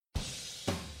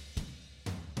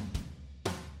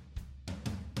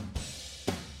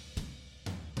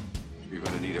You're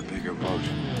gonna need a bigger boat.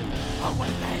 Oh, what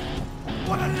a day!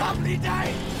 What a lovely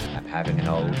day! I'm having an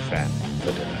old friend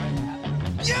for dinner.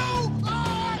 You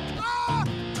are a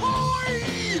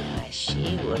toy!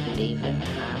 She wouldn't even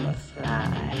harm a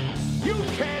fly. You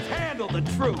can't handle the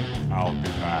truth. I'll be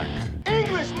back.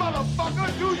 English,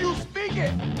 motherfucker, do you speak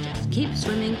it? Just keep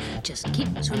swimming, just keep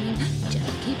swimming,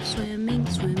 just keep swimming,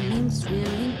 swimming,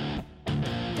 swimming.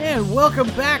 And welcome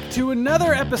back to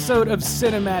another episode of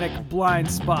Cinematic Blind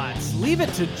Spots. Leave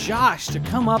it to Josh to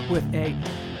come up with a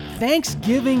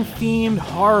Thanksgiving-themed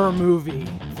horror movie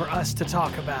for us to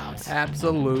talk about.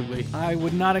 Absolutely. I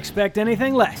would not expect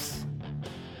anything less.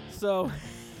 So,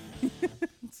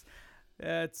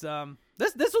 this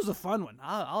was a fun one.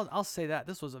 I'll say that.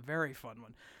 This was a very fun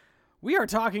one. We are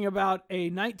talking about a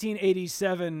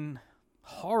 1987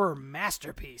 horror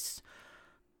masterpiece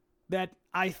that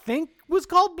I think was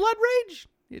called Blood Rage.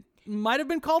 It might have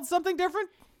been called something different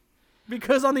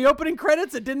because on the opening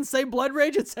credits it didn't say Blood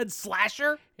Rage, it said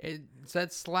Slasher. It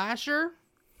said Slasher,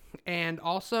 and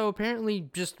also apparently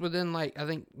just within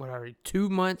 2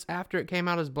 months after it came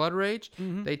out as Blood Rage,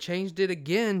 they changed it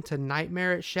again to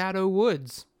Nightmare at Shadow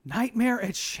Woods. Nightmare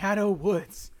at Shadow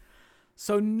Woods.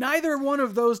 So neither one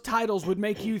of those titles would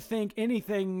make you think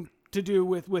anything to do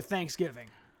with Thanksgiving.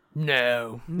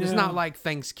 No. It's not like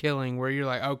Thanksgiving where you're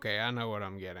like, okay, I know what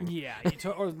I'm getting. Yeah, you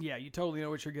totally know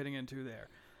what you're getting into there.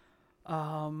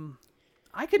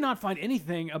 I could not find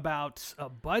anything about a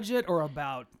budget or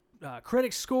about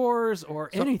critic scores or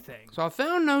anything. So I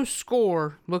found no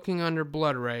score looking under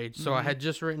Blood Rage, so I had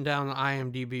just written down the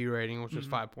IMDb rating, which was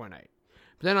 5.8. But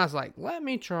then I was like, let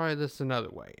me try this another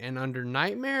way. And under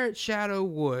Nightmare at Shadow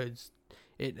Woods,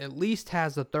 it at least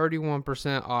has a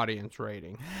 31% audience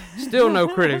rating. Still no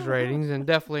critics ratings, and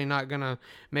definitely not going to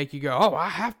make you go, oh, I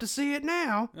have to see it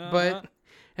now. But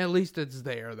at least it's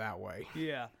there that way.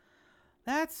 Yeah.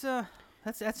 That's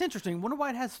interesting. Wonder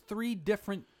why it has three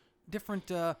different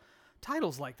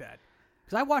titles like that.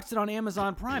 Because I watched it on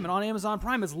Amazon Prime, and on Amazon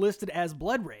Prime it's listed as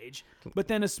Blood Rage, but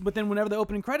then whenever the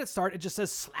opening credits start, it just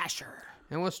says Slasher.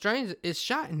 And what's strange, it's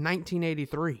shot in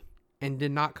 1983 and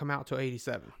did not come out till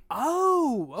 87.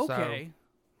 Oh, okay.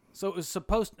 So it was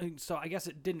so I guess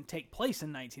it didn't take place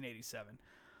in 1987.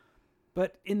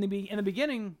 But in the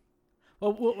beginning,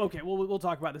 we'll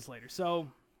talk about this later. So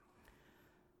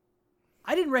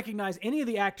I didn't recognize any of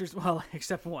the actors, well,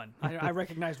 except one. I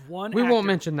recognized one We actor. won't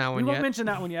mention that one yet. We won't mention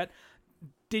that one yet.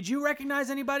 Did you recognize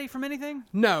anybody from anything?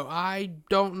 No, I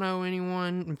don't know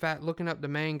anyone. In fact, looking up the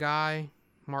main guy,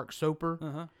 Mark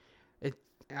Soper,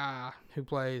 who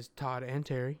plays Todd and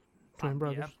Terry, twin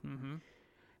brothers.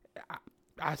 Yeah.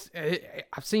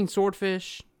 I've seen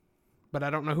Swordfish, but I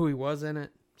don't know who he was in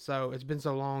it. So it's been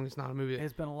so long, it's not a movie.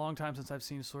 It's been a long time since I've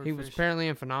seen Swordfish. He was apparently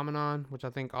in Phenomenon, which I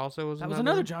think also was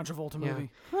another John Travolta movie.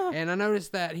 Yeah. And I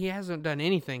noticed that he hasn't done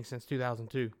anything since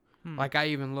 2002. Like I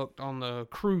even looked on the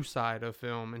crew side of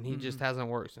film, and he just hasn't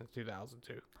worked since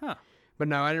 2002. Huh. But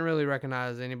no, I didn't really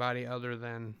recognize anybody other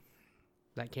than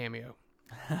that cameo.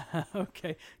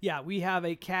 Okay. Yeah, we have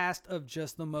a cast of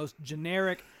just the most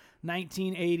generic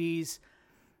 1980s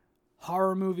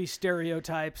horror movie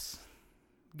stereotypes.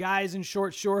 Guys in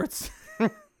short shorts,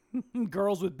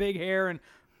 girls with big hair and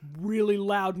really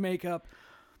loud makeup,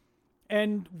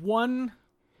 and one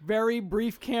very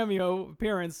brief cameo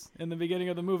appearance in the beginning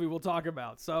of the movie we'll talk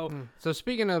about. So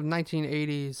speaking of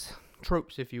 1980s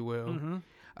tropes, if you will,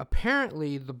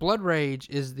 apparently the Blood Rage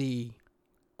is the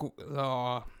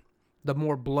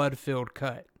more blood-filled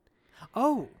cut.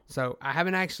 Oh. So I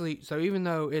haven't actually, so even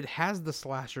though it has the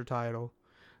Slasher title,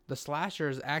 the Slasher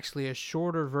is actually a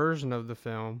shorter version of the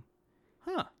film.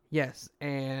 Huh. Yes,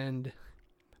 and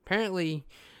apparently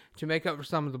to make up for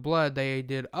some of the blood, they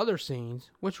did other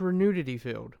scenes which were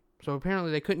nudity-filled. So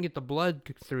apparently they couldn't get the blood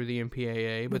through the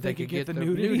MPAA, but they could get the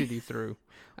nudity through.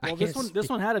 Well, this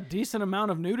one had a decent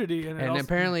amount of nudity in it. And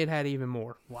apparently it had even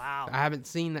more. Wow. I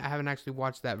haven't actually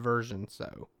watched that version,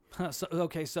 so.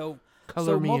 So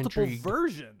Color me multiple intrigued.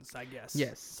 versions, I guess.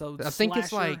 Yes. So I think it's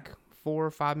Slasher- like 4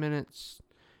 or 5 minutes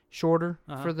shorter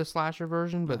for the Slasher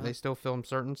version, but they still film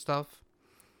certain stuff.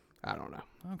 I don't know.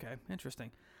 Okay,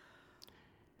 interesting.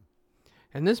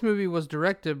 And this movie was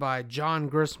directed by John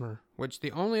Grissmer, which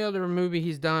the only other movie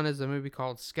he's done is a movie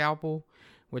called Scalpel,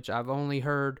 which I've only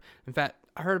heard. In fact,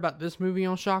 I heard about this movie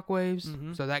on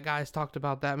Shockwaves, so that guy's talked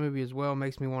about that movie as well.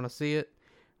 Makes me want to see it,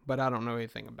 but I don't know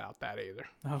anything about that either.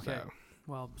 Okay. So,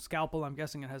 Well, Scalpel, I'm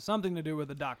guessing it has something to do with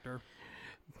the doctor.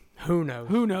 who knows?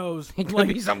 Who knows? It could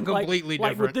be something completely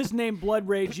Like with different. this name, Blood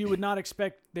Rage, you would not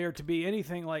expect there to be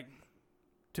anything like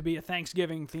to be a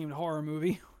Thanksgiving-themed horror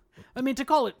movie. I mean, to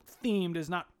call it themed is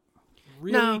not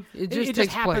really. No, it just it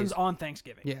takes happens place. on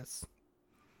Thanksgiving. Yes.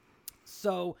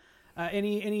 So,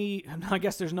 any? I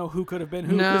guess there's no who could have been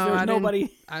who. No, because there's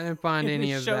nobody. I didn't find in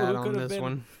any the of show that who on could have this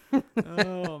been. one.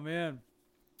 Oh man.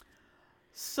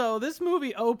 So this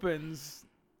movie opens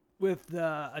with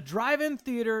a drive-in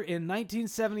theater in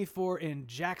 1974 in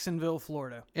Jacksonville,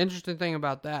 Florida. Interesting thing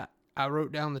about that, I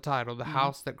wrote down the title, The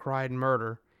House That Cried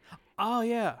Murder. Oh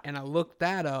yeah. And I looked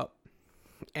that up,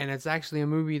 and it's actually a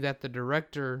movie that the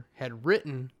director had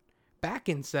written back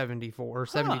in 74 or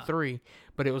 73,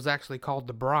 but it was actually called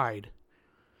The Bride.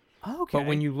 Okay. But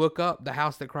when you look up The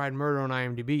House That Cried Murder on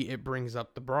IMDb, it brings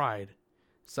up The Bride.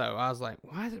 So I was like,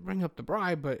 why does it bring up The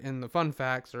Bride? But in the fun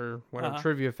facts or whatever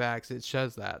trivia facts, it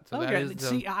shows that. So that is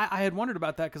See, I had wondered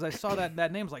about that because I saw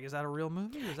that name. Was like, is that a real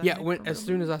movie? Is that yeah, a name as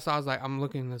soon as I saw, I was like, I'm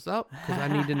looking this up because I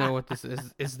need to know what this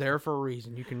is. It's there for a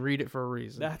reason. You can read it for a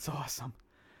reason. That's awesome.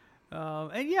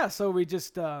 And yeah, so we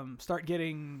just start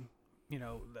getting,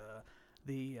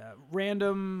 the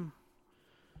random,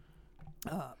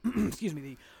 excuse me,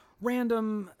 the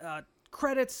random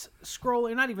credits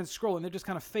scrolling, not even scrolling, they're just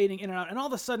kind of fading in and out, and all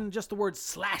of a sudden just the word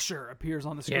slasher appears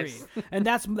on the screen. Yes. And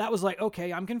that was like,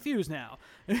 okay, I'm confused now.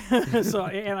 So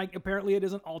apparently it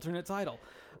is an alternate title.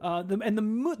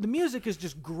 The music is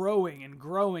just growing and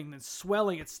growing and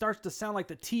swelling. It starts to sound like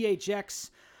the THX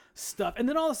stuff, and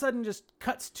then all of a sudden just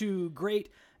cuts to great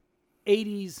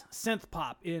 80s synth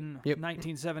pop in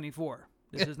 1974.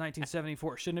 This is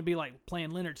 1974. Shouldn't it be like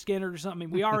playing Leonard Skinner or something? I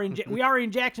mean, we are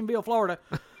in Jacksonville, Florida.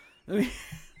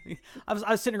 I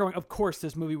was sitting there going, of course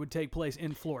this movie would take place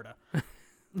in Florida.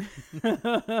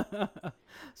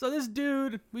 So this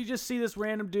dude, we just see this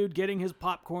random dude getting his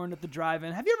popcorn at the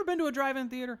drive-in. Have you ever been to a drive-in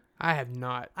theater? I have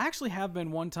not. I actually have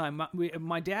been one time.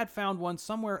 My dad found one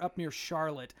somewhere up near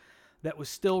Charlotte that was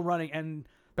still running, and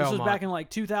this was back in like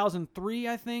 2003,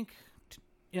 I think.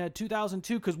 Yeah,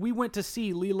 2002, because we went to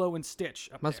see Lilo and Stitch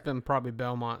up Must have been probably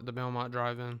Belmont, the Belmont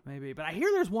Drive-In. Maybe, but I hear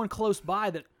there's one close by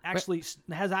that actually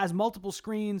has multiple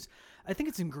screens. I think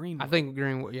it's in Greenwood. I think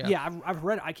Greenwood, yeah. Yeah, I've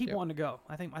read it. I keep wanting to go.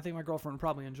 I think my girlfriend would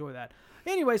probably enjoy that.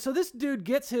 Anyway, so this dude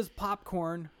gets his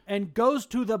popcorn and goes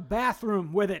to the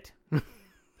bathroom with it.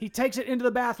 He takes it into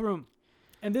the bathroom.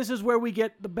 And this is where we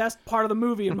get the best part of the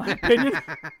movie, in my opinion.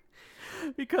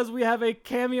 Because we have a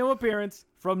cameo appearance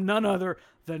from none other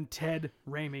than Ted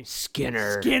Raimi.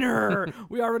 Skinner.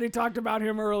 We already talked about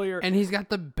him earlier. And he's got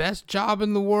the best job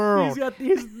in the world.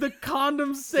 He's the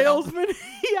condom salesman.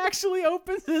 He actually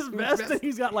opens his vest and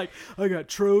he's got like, I got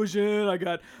Trojan, I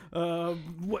got the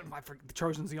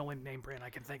Trojan's the only name brand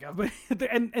I can think of. But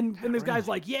and this guy's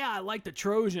like, yeah, I like the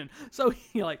Trojan. So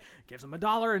he like gives him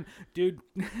 $1 and dude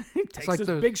takes like this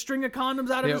those big string of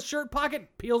condoms out of his shirt pocket,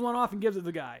 peels one off and gives it to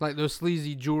the guy. Like those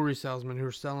sleazy jewelry salesmen who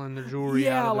are selling their jewelry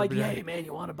out of like, their hey man,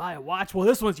 you want to buy a watch? Well,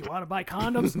 this one's you want to buy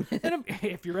condoms. And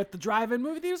if you're at the drive-in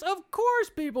movie theaters, of course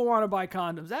people want to buy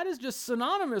condoms. That is just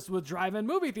synonymous with drive-in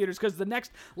movie theaters because the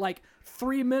next like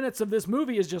 3 minutes of this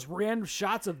movie is just random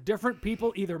shots of different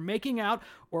people either making out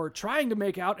or trying to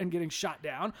make out and getting shot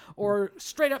down or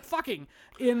straight up fucking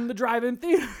in the drive-in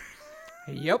theater.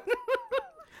 Yep.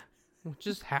 Which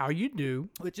is how you do.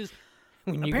 Which is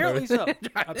when you apparently go so.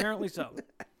 Apparently so.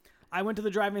 I went to the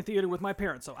drive-in theater with my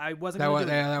parents, so I wasn't going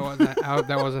to do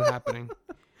that wasn't happening.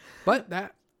 But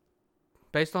that,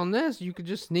 based on this, you could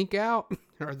just sneak out,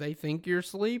 or they think you're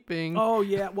sleeping. Oh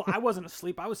yeah, well I wasn't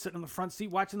asleep. I was sitting in the front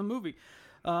seat watching the movie.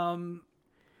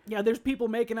 Yeah, there's people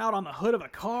making out on the hood of a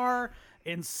car,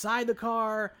 inside the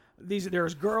car.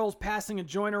 There's girls passing a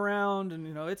joint around, and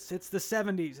it's the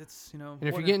 70s. It's And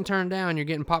if you're getting turned down, you're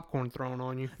getting popcorn thrown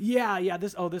on you. Yeah.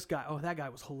 That guy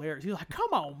was hilarious. He's like,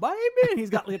 "Come on, baby," and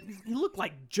he looked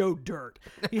like Joe Dirt.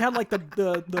 He had like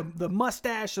the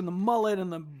mustache and the mullet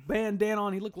and the bandana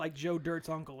on. He looked like Joe Dirt's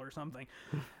uncle or something.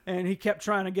 And he kept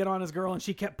trying to get on his girl, and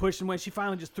she kept pushing away. She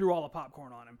finally just threw all the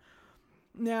popcorn on him.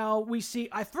 Now we see.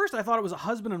 At first, I thought it was a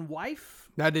husband and wife.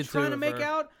 I did trying too, to make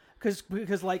out.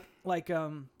 Because like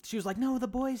she was like, no, the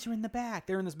boys are in the back.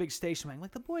 They're in this big station wagon.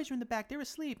 Like, the boys are in the back. They're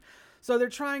asleep. So they're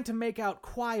trying to make out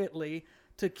quietly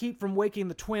to keep from waking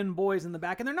the twin boys in the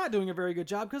back. And they're not doing a very good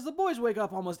job because the boys wake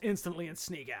up almost instantly and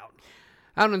sneak out.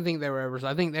 I don't think they were ever.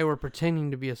 I think they were pretending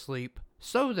to be asleep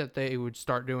so that they would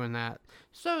start doing that.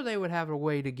 So they would have a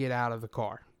way to get out of the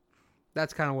car.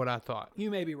 That's kind of what I thought.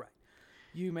 You may be right.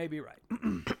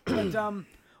 But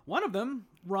one of them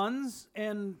runs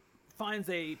and finds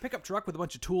a pickup truck with a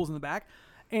bunch of tools in the back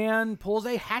and pulls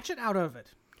a hatchet out of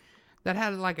it. That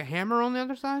had like a hammer on the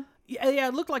other side? Yeah,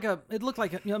 it looked like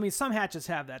some hatchets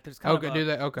have that. There's kind of do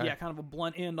they? Okay. Yeah, kind of a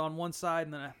blunt end on one side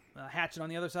and then a hatchet on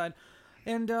the other side.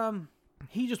 And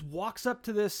he just walks up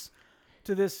to this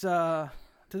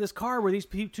car where these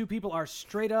two people are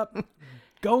straight up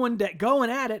going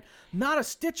at it. Not a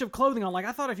stitch of clothing on. Like,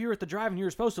 I thought if you were at the drive-in, you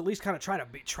were supposed to at least kind of try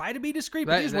to be discreet.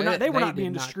 But they were not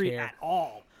being discreet at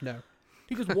all. No.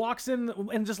 He just walks in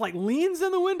and just like leans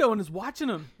in the window and is watching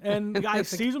him. And the guy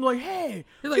sees him like, hey,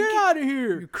 like, get out of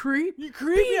here. You creep. You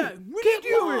creep. Yeah, what are you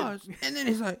doing? Lost. And then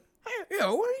he's like, hey,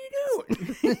 yo, what are you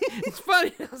doing? It's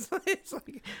funny. It's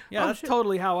like, yeah, that's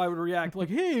totally how I would react. Like,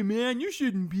 hey, man, you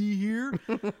shouldn't be here.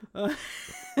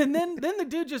 And then the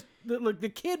dude the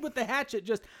kid with the hatchet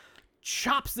just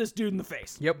chops this dude in the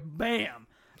face. Yep. Bam.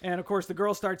 And, of course, the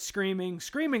girl starts screaming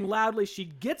loudly. She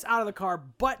gets out of the car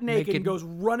butt naked and goes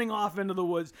running off into the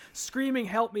woods, screaming,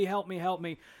 help me, help me, help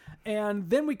me. And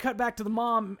then we cut back to the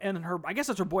mom and I guess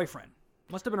it's her boyfriend.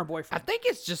 Must have been her boyfriend. I think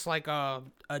it's just like a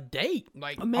date.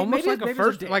 Like maybe almost like a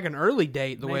first, date. like an early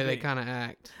date, the way they Maybe. kind of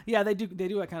act. Yeah, they do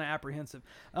that kind of apprehensive.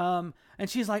 And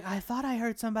she's like, I thought I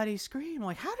heard somebody scream. I'm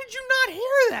like, how did you not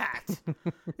hear that?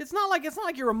 It's not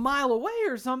like you're a mile away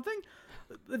or something.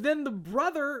 Then the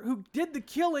brother who did the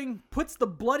killing puts the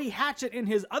bloody hatchet in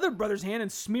his other brother's hand and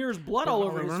smears blood all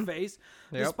over his face,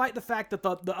 despite the fact that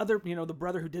the other, the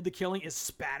brother who did the killing is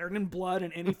spattered in blood,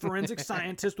 and any forensic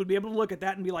scientist would be able to look at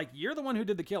that and be like, you're the one who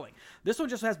did the killing. This one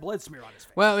just has blood smear on his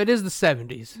face. Well, it is the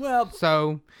 70s. Well,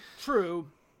 so true.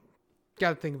 Got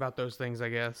to think about those things, I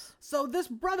guess. So this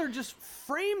brother just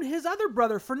framed his other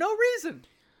brother for no reason.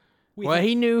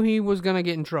 He knew he was going to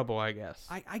get in trouble, I guess.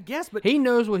 I guess, but he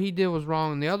knows what he did was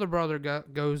wrong, and the other brother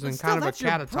goes in kind of a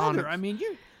catatonic. I mean,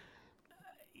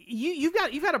 you've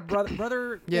got a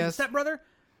brother, yes, stepbrother,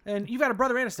 and you've got a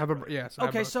brother and a stepbrother. Yes.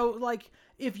 Okay, so like,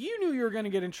 if you knew you were going to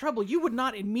get in trouble, you would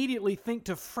not immediately think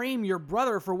to frame your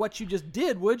brother for what you just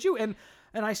did, would you?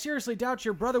 And I seriously doubt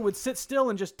your brother would sit still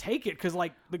and just take it, because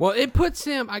like. Well, it puts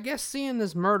him. I guess seeing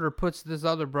this murder puts this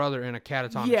other brother in a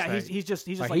catatonic state. Yeah, he's just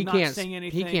like he not can't saying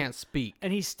anything. He can't speak,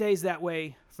 and he stays that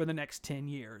way for the next 10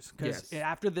 years. Because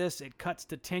after this, it cuts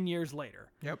to 10 years later.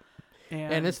 Yep.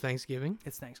 And it's Thanksgiving.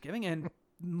 It's Thanksgiving, and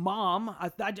Mom, I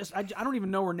don't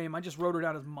even know her name. I just wrote her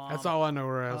down as Mom. That's all I know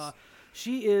her as.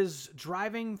 She is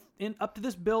driving up to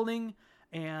this building,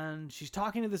 and she's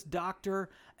talking to this doctor.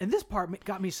 And this part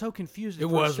got me so confused. It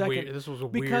for was a second, weird. This was a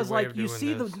because, weird way like, of you doing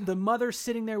see this. the mother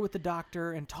sitting there with the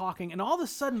doctor and talking, and all of a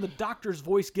sudden the doctor's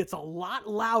voice gets a lot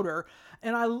louder.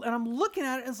 And I'm looking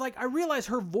at it, and it's like I realize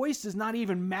her voice is not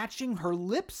even matching her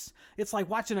lips. It's like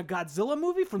watching a Godzilla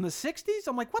movie from the 60s.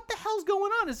 I'm like, what the hell's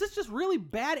going on? Is this just really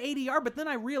bad ADR? But then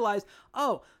I realized,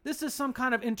 oh, this is some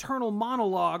kind of internal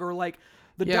monologue, or like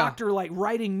the doctor like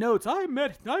writing notes. I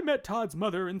met Todd's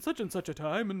mother in such and such a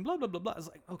time, and blah blah blah blah. It's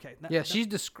like, okay, she's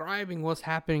describing what's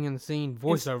happening in the scene,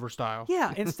 voiceover style.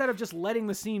 Yeah, instead of just letting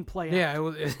the scene play out. Yeah, it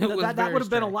was that would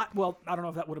have been a lot. Well, I don't know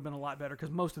if that would have been a lot better,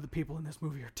 because most of the people in this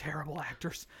movie are terrible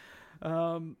actors.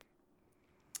 And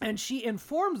she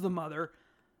informs the mother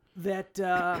that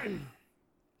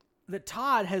that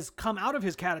Todd has come out of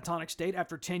his catatonic state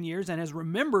after 10 years and has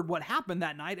remembered what happened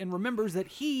that night, and remembers that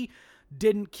he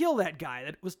didn't kill that guy,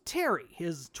 that it was Terry,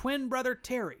 his twin brother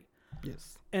Terry.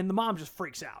 Yes. And the mom just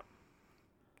freaks out.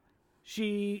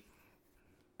 She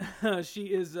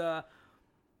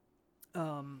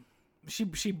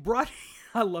brought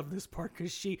I love this part,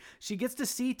 because she gets to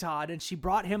see Todd, and she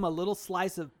brought him a little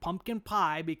slice of pumpkin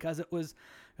pie because it was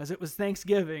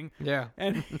Thanksgiving. Yeah.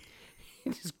 And he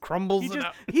just crumbles it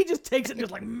up. He just takes it and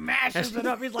just like mashes it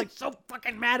up. He's like so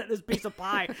fucking mad at this piece of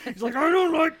pie. He's like, I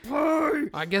don't like pie.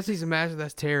 I guess he's imagining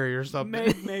that's Terry or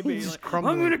something. Maybe. He's like,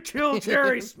 crumbling. I'm gonna kill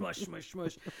Terry. Smush, smush,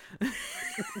 smush.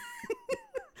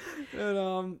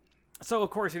 And so of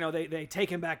course, they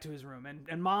take him back to his room,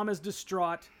 and Mom is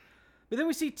distraught. But then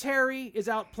we see Terry is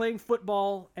out playing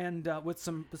football and with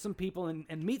some people,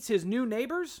 and meets his new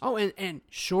neighbors. Oh, and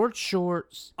short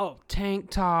shorts. Oh, tank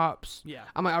tops. Yeah.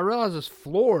 I mean, I realize it's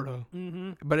Florida,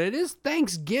 but it is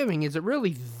Thanksgiving. Is it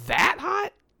really that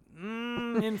hot?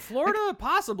 In Florida,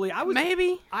 possibly.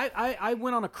 Maybe. I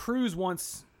went on a cruise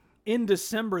once in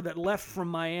December that left from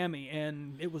Miami,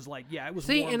 and it was like, it was.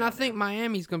 See, warm and I down think there.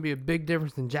 Miami's going to be a big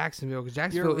difference than Jacksonville, because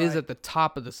Jacksonville You're is right. at the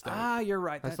top of the state. You're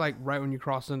right. That's like right when you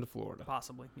cross into Florida.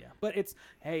 Possibly, yeah. But it's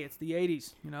the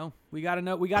 80s. We gotta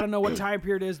know what time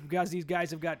period it is, because these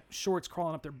guys have got shorts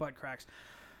crawling up their butt cracks.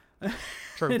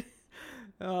 True.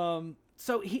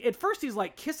 So at first he's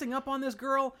like kissing up on this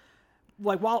girl,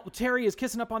 like while Terry is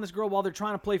kissing up on this girl while they're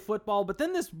trying to play football. But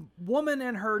then this woman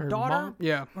and her daughter,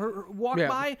 mom? walk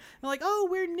by, and they're like, "Oh,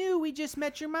 we're new. We just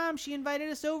met your mom. She invited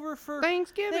us over for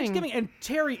Thanksgiving." And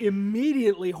Terry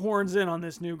immediately horns in on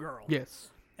this new girl. Yes.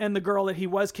 And the girl that he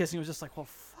was kissing was just like, "Well,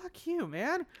 fuck you,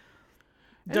 man."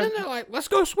 And then they're like, "Let's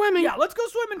go swimming." Yeah, let's go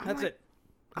swimming. That's it.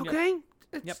 Okay.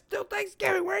 Yep. It's still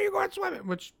Thanksgiving. Where are you going swimming?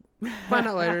 Which Find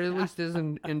out later. At least it's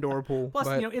an indoor pool. Plus,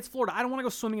 but it's Florida. I don't want to go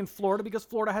swimming in Florida because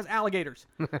Florida has alligators.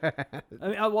 I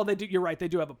mean, well, they do. You're right. They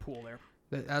do have a pool there.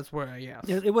 that's where, yes.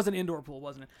 It was an indoor pool,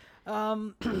 wasn't it?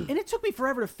 And it took me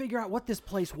forever to figure out what this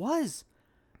place was.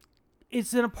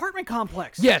 It's an apartment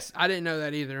complex. Yes, I didn't know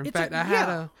that either. In It's fact, I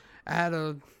had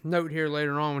a note here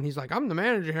later on when he's like, "I'm the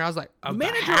manager here." I was like, "Of the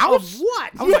Manager house? of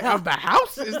what? I was like, "Of the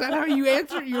house? Is that how you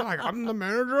answer?" You're like, "I'm the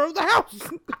manager of the house."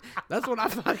 That's what I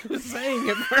thought he was saying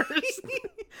at first.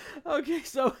 Okay,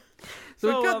 so we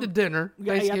got the dinner,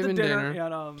 yeah, he had Thanksgiving the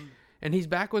dinner, and he's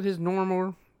back with his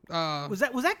normal. was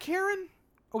that Karen,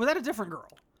 or was that a different girl?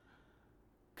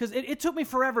 Because it took me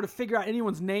forever to figure out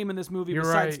anyone's name in this movie You're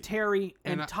besides right. Terry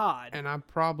and Todd. And I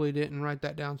probably didn't write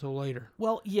that down till later.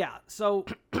 Well, yeah. So,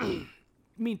 I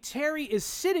mean, Terry is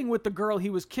sitting with the girl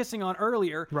he was kissing on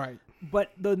earlier. Right.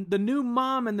 But the new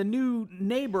mom and the new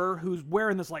neighbor who's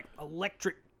wearing this like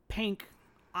electric pink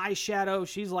eyeshadow,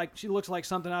 she looks like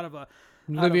something out of a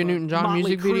Olivia Newton-John Motley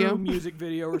music Crue video? music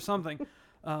video or something.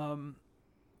 And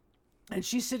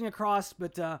she's sitting across,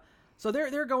 but so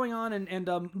they're going on, and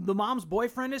the mom's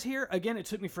boyfriend is here. Again, it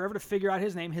took me forever to figure out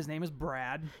his name. His name is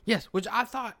Brad. Yes, which I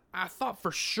thought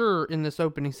for sure in this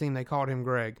opening scene they called him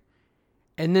Greg,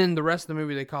 and then the rest of the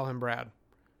movie they call him Brad.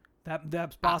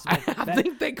 That's possible. I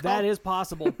think they call- that is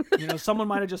possible. Someone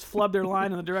might have just flubbed their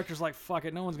line, and the director's like, "Fuck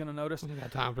it, no one's gonna notice." I ain't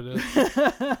got time for this.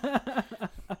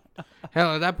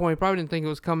 Hell, at that point, he probably didn't think it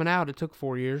was coming out. It took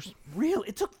 4 years. Really?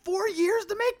 It took 4 years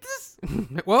to make this?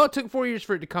 Well, it took 4 years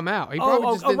for it to come out. He probably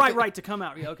just didn't think- right, to come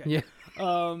out. Yeah, okay.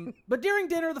 Yeah. But during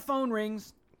dinner, the phone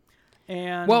rings,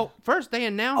 and Well, first they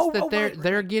announced that right.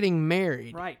 they're getting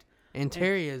married. right. And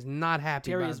Terry is not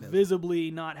happy Terry about is this.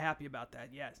 visibly not happy about that.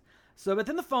 Yes. So, but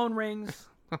then the phone rings.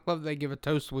 I love they give a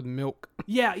toast with milk.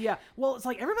 Yeah. Well, it's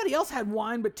like everybody else had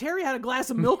wine, but Terry had a glass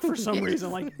of milk for some reason.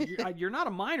 Like, you're not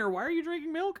a minor. Why are you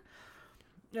drinking milk?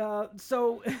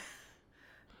 So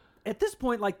at this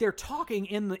point, like they're talking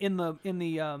in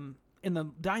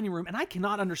the dining room, and I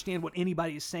cannot understand what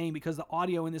anybody is saying because the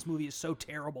audio in this movie is so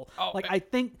terrible. Like I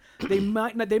think they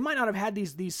might not have had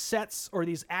these sets or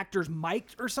these actors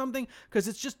mic'd or something because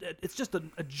it's just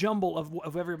a jumble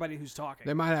of everybody who's talking.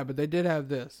 They might have, but they did have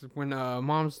this. When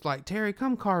Mom's like, "Terry,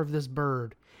 come carve this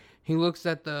bird." He looks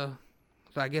at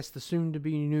I guess the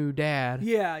soon-to-be new dad.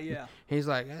 Yeah. He's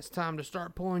like, "It's time to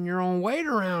start pulling your own weight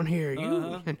around here,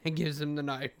 you." And he gives him the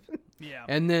knife. Yeah.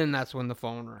 And then that's when the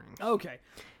phone rings. Okay.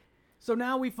 So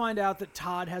now we find out that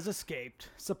Todd has escaped.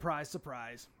 Surprise,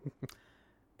 surprise.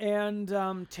 And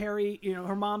Terry,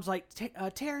 her mom's like,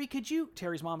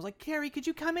 Terry's mom's like, "Terry, could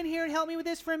you come in here and help me with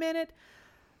this for a minute?"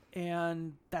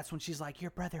 And that's when she's like,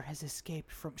 "Your brother has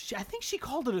escaped from," I think she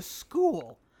called it a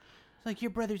school. It's like,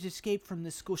 "Your brother's escaped from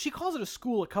this school." She calls it a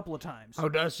school a couple of times. Oh,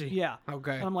 does she? Yeah.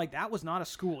 Okay. And I'm like, that was not a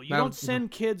school. You That don't was-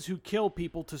 send kids who kill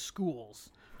people to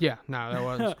schools. Yeah, no, that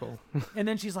wasn't cool. And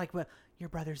then she's like, "Well, your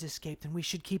brother's escaped and we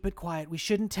should keep it quiet. We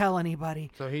shouldn't tell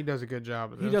anybody." So he does a good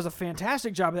job of this. He does a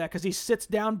fantastic job of that because he sits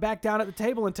back down at the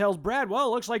table and tells Brad, "Well,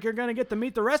 it looks like you're going to get to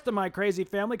meet the rest of my crazy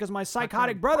family because my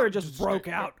psychotic brother just broke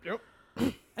out." Yep.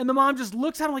 And the mom just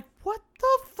looks at him like, "What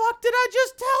the fuck did I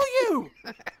just tell you?"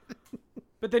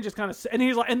 But then just kind of,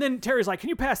 and then Terry's like, "Can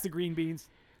you pass the green beans?"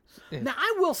 Yeah. Now,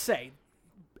 I will say,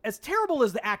 as terrible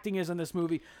as the acting is in this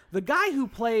movie, the guy who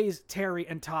plays Terry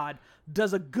and Todd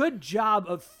does a good job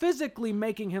of physically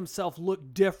making himself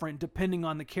look different depending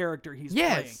on the character he's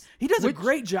playing. He does a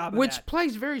great job of which that.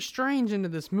 plays very strange into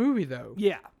this movie, though.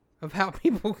 Yeah. Of how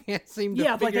people can't seem to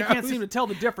Yeah, like they figure can't out seem to who's- tell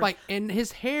the difference. Like, and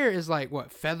his hair is like,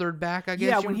 what, feathered back, I guess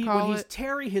Yeah, you when would call he's it?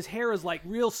 Terry, his hair is like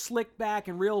real slick back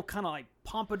and real kind of like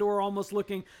pompadour almost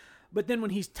looking. But then when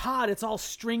he's Todd, it's all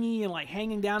stringy and like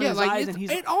hanging down in his eyes, and he's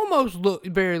it almost look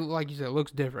very, like you said, it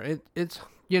looks different. It's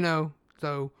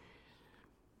so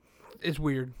it's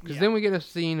weird because then we get a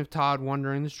scene of Todd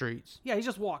wandering the streets. yeah, he's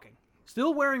just walking,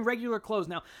 still wearing regular clothes.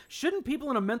 Now, shouldn't people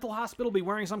in a mental hospital be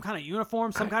wearing some kind of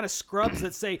uniform, some kind of scrubs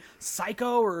that say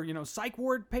psycho or psych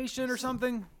ward patient or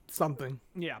something? Something.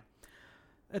 Yeah.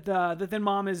 That then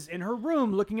mom is in her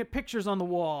room looking at pictures on the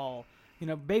wall.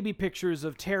 Baby pictures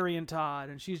of Terry and Todd,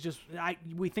 and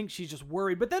we think she's just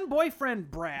worried. But then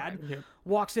boyfriend Brad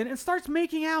walks in and starts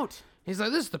making out. He's like,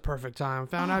 "This is the perfect time.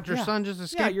 Found out your yeah. son just Yeah,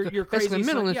 escaped your basically crazy a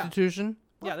mental son, yeah. institution."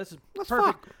 Yeah, this is let's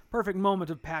perfect moment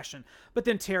of passion. But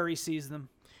then Terry sees them,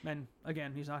 and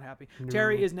again, he's not happy.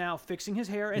 Terry is now fixing his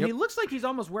hair, and he looks like he's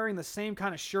almost wearing the same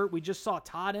kind of shirt we just saw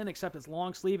Todd in, except it's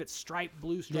long sleeve, it's striped,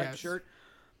 blue striped Yes. shirt.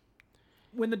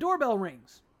 When the doorbell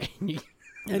rings,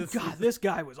 and God, this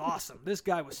guy was awesome. This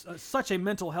guy was such a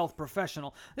mental health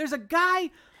professional. There's a guy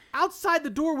outside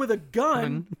the door with a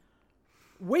gun.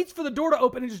 waits for the door to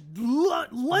open, and just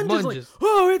lunges. Like, Lunges.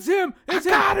 oh, it's him. It's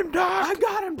him. got him, Doc. I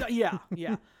got him. Yeah,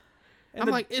 yeah. And I'm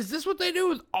like, is this what they do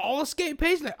with all escape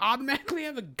patients? They automatically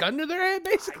have a gun to their head,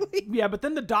 basically? yeah, but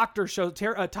then the doctor shows,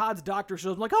 Todd's doctor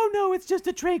shows, like, oh no, it's just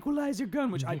a tranquilizer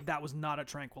gun, which that was not a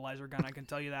tranquilizer gun, I can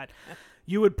tell you that.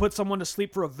 You would put someone to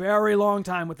sleep for a very long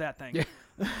time with that thing.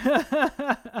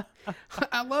 Yeah.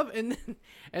 I love it.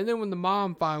 And then when the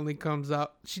mom finally comes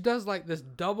up, she does like this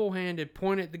double-handed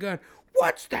point at the gun.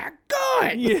 What's that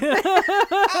gun? Yeah.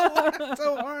 I laughed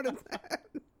so hard at that.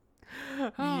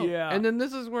 Oh. Yeah. And then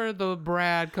this is where the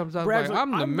Brad comes out. Brad's Like,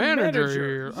 I'm the manager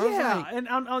here. I was Yeah, like,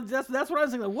 and that's what I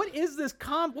was thinking. Like, what is this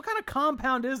what kind of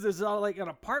compound is this? Is it like an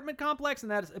apartment complex?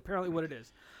 And that is apparently what it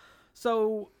is.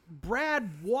 So Brad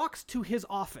walks to his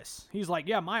office. He's like,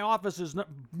 yeah, my office is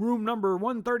room number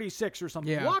 136 or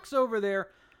something. Yeah. Walks over there,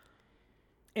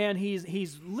 and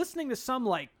he's listening to some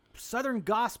like Southern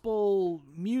gospel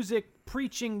music,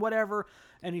 preaching, whatever.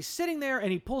 And he's sitting there,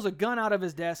 and he pulls a gun out of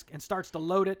his desk and starts to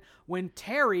load it when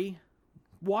Terry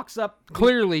walks up.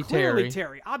 Clearly Terry.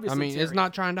 Terry. Obviously, I mean, Terry. it's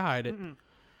not trying to hide it.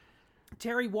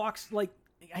 Terry walks, like,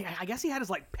 I guess he had his,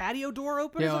 like, patio door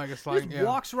open. Yeah, or like a something. slide, He yeah. just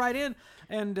walks right in,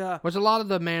 and Which a lot of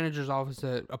the manager's office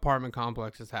at apartment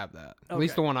complexes have that. At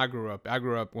least the one I grew up. I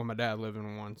grew up when my dad lived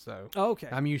in one, so okay.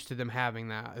 I'm used to them having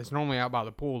that. It's normally out by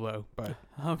the pool, though. But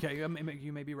Okay,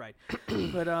 you may be right.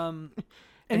 But, and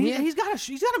yeah. he's got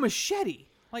a machete.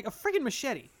 Like a friggin'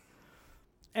 machete.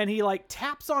 And he like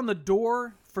taps on the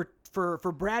door for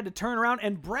Brad to turn around,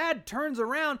 and Brad turns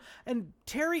around, and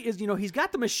Terry is, he's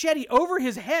got the machete over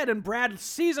his head, and Brad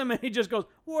sees him, and he just goes,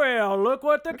 well, look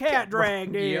what the cat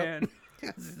dragged in. Yep.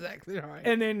 That's exactly right.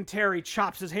 And then Terry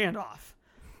chops his hand off.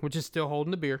 Which is still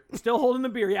holding the beer. Still holding the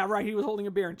beer. Yeah, right. He was holding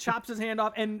a beer and chops his hand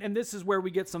off. And this is where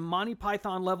we get some Monty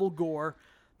Python level gore.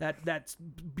 That's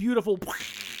beautiful.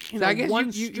 So I guess one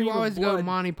you stream of always go blood.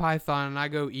 Monty Python, and I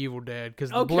go Evil Dead, because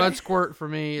the Okay. blood squirt for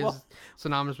me is Well-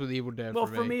 synonymous with Evil Dead. Well,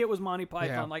 for me, it was Monty Python.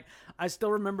 Yeah. Like, I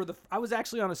still remember I was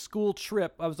actually on a school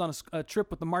trip. I was on a trip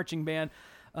with the marching band.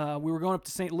 We were going up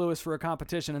to St. Louis for a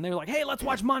competition, and they were like, hey, let's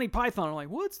watch Monty Python. I'm like,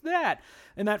 what's that?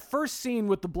 And that first scene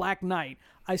with the Black Knight,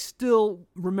 I still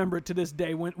remember it to this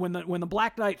day. When the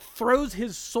Black Knight throws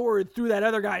his sword through that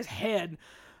other guy's head,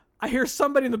 I hear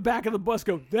somebody in the back of the bus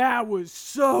go, that was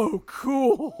so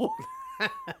cool.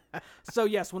 So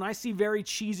yes, when I see very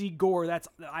cheesy gore,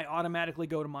 I automatically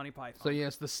go to Monty Python. So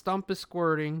yes, the stump is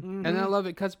squirting, and then I love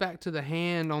it cuts back to the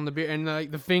hand on the beer, and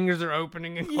like the fingers are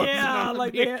opening and closing Yeah, on the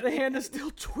like beer. the hand is still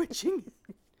twitching.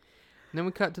 And then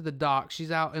we cut to the dock.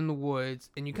 She's out in the woods,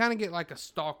 and you kind of get like a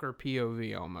stalker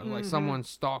POV almost, like someone's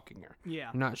stalking her. Yeah.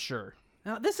 I'm not sure.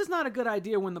 Now, this is not a good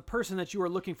idea when the person that you are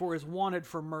looking for is wanted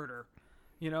for murder,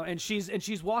 and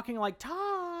she's walking like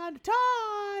Todd,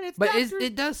 it's But Dr.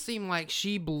 it does seem like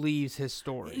she believes his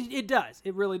story. It does,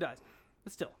 it really does.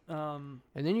 But still, And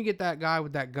then you get that guy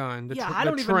with that gun. I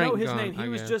don't even know trank his gun, name. He I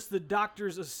was guess. just the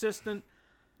doctor's assistant,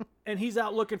 and he's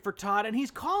out looking for Todd, and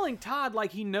he's calling Todd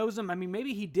like he knows him. I mean,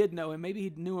 maybe he did know him, maybe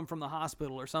he knew him from the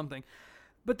hospital or something.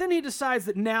 But then he decides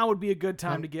that now would be a good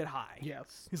time to get high.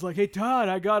 Yes. He's like, "Hey Todd,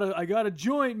 I got a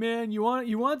joint, man. You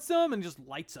want some?" And just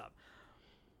lights up.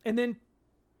 And then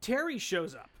Terry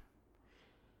shows up,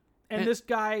 and this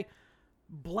guy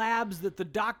blabs that the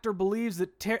doctor believes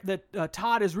that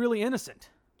Todd is really innocent.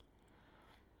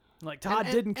 Like Todd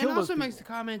didn't kill and those also people. makes the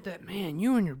comment that, man,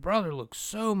 you and your brother look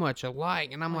so much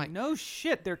alike, and I'm like, No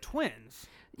shit, they're twins.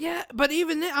 yeah, but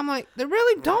even then, I'm like, they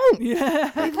really don't.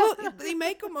 Yeah. They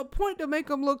make them a point to make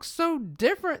them look so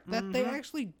different that they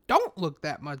actually don't look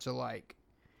that much alike.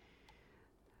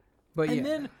 But And yeah,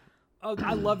 then,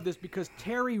 I love this because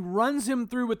Terry runs him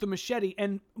through with the machete,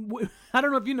 and I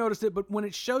don't know if you noticed it, but when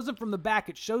it shows him from the back,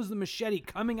 it shows the machete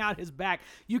coming out his back.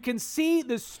 You can see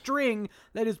the string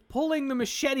that is pulling the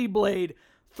machete blade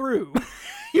through.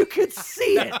 You could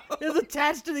see it. It's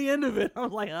attached to the end of it.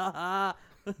 I'm like, ah.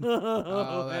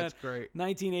 oh, that's man. great.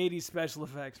 1980s special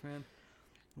effects, man.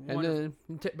 And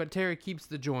then, but Terry keeps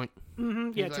the joint.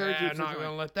 Yeah, He's Terry like, keeps I'm the not joint.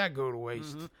 gonna let that go to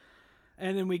waste.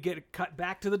 And then we get cut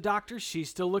back to the doctor. She's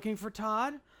still looking for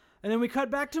Todd. And then we cut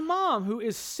back to Mom, who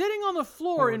is sitting on the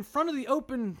floor in front of the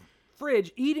open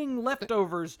fridge eating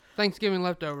leftovers. Thanksgiving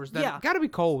leftovers. That Yeah. gotta be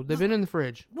cold. They've been in the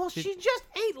fridge. Well, she just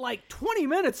ate like 20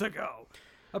 minutes ago,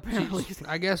 apparently.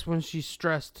 I guess when she's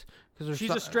stressed, because She's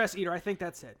a stress eater. I think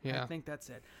that's it. Yeah. I think that's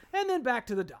it. And then back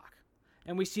to the dock.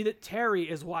 And we see that Terry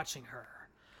is watching her.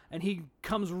 And he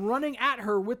comes running at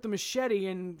her with the machete,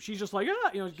 and she's just like,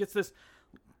 gets this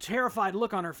terrified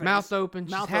look on her face. mouth open.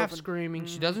 She's Mouth half open. screaming.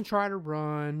 She doesn't try to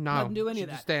run. No, Doesn't do any she of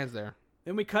just that. stands there.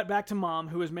 Then we cut back to Mom,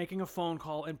 who is making a phone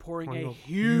call and pouring a a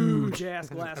huge ass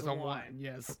glass of wine.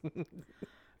 Yes.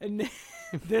 And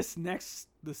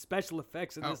the special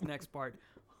effects in this next part.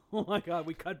 Oh my God,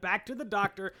 we cut back to the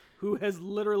doctor who has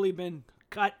literally been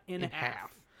cut in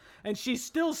half. And she's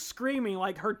still screaming,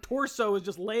 like her torso is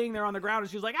just laying there on the ground,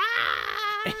 and she's like,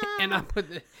 ah! And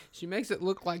she makes it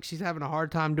look like she's having a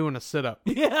hard time doing a sit-up.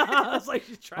 Yeah, it's like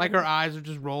she's trying. Like her eyes are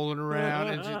just rolling around,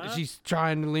 and she's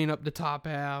trying to lean up the top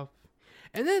half.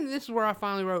 And then this is where I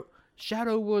finally wrote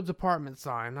Shadow Woods apartment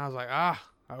sign. And I was like,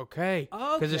 okay.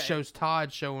 Because it shows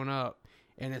Todd showing up,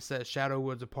 and it says Shadow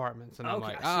Woods Apartments. And I'm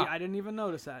like, See, I didn't even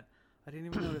notice that.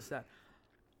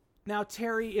 Now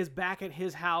Terry is back at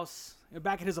his house,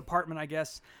 back at his apartment, I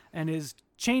guess, and is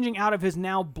changing out of his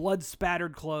now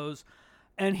blood-spattered clothes.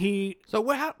 And So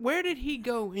where did he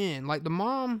go in? Like the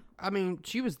mom, I mean,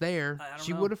 she was there.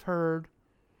 She would have heard.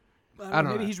 I don't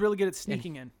know. Maybe he's really good at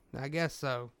sneaking in. I guess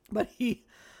so. But he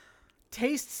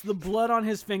tastes the blood on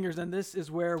his fingers, and this is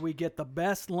where we get the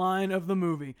best line of the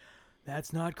movie.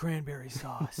 That's not cranberry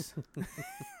sauce.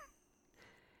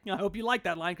 I hope you like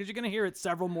that line, because you're going to hear it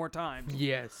several more times.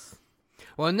 Yes.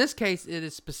 Well, in this case, it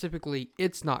is specifically,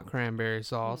 it's not cranberry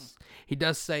sauce. He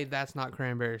does say that's not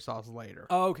cranberry sauce later.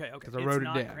 Oh, okay. Because I wrote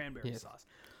it down. Cranberry sauce.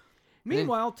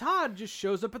 Meanwhile, Todd just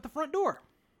shows up at the front door.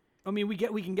 I mean, we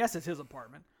can guess it's his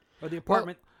apartment. Or the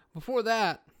apartment. Well, before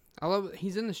that, I love it.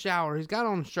 He's in the shower. He's got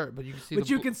on a shirt, but you can see But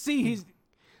you can see he's...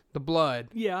 the blood.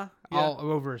 Yeah. All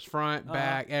over his front,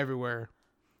 back, everywhere.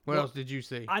 What else did you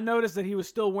see? I noticed that he was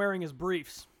still wearing his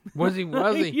briefs. Was he?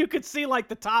 You could see like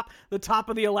the top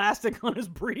of the elastic on his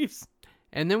briefs.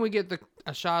 And then we get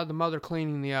a shot of the mother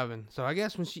cleaning the oven. So I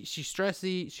guess when she stress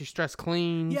eats, she stress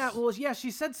cleans. Yeah, well,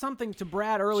 she said something to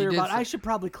Brad earlier about I should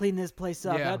probably clean this place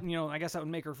up. Yeah. That, I guess that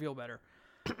would make her feel better.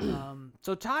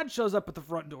 So Todd shows up at the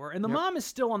front door, and the mom is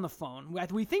still on the phone.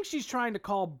 We think she's trying to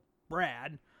call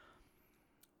Brad.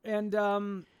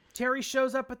 And Terry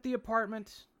shows up at the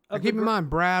apartment. Keep in mind,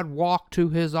 Brad walked to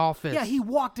his office. Yeah, he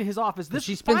walked to his office.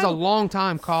 She spends a long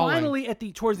time calling. Finally,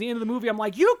 towards the end of the movie, I'm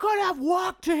like, you could have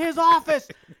walked to his office.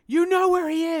 You know where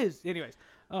he is. Anyways,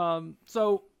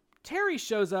 so Terry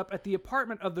shows up at the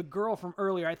apartment of the girl from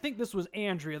earlier. I think this was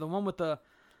Andrea, the one with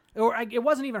it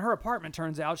wasn't even her apartment,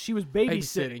 turns out. She was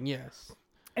babysitting. Yes.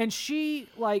 And she,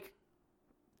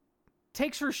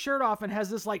 takes her shirt off and has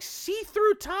this,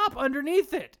 see-through top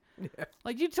underneath it. Yeah.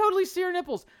 Like, you totally see her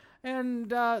nipples.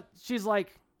 And she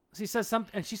says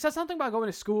something about going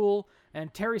to school,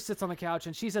 and Terry sits on the couch,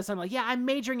 and she says something like, yeah, I'm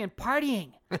majoring in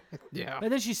partying. Yeah.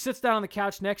 And then she sits down on the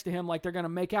couch next to him like they're going to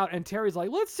make out, and Terry's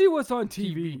like, let's see what's on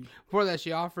TV. Before that,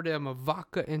 she offered him a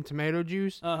vodka and tomato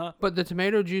juice, but the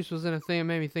tomato juice was in a thing that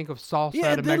made me think of salsa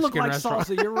at a Mexican look like restaurant.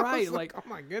 Salsa. You're right. Oh,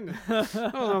 my goodness.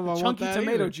 I don't know if I chunky want that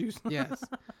tomato either. juice. Yes.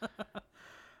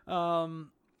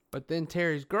 But then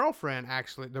Terry's girlfriend,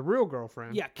 actually, the real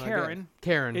girlfriend. Yeah, Karen.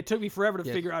 Karen. It took me forever to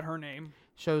figure out her name.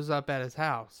 Shows up at his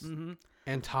house. Mm-hmm.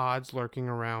 And Todd's lurking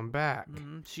around back.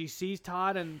 Mm-hmm. She sees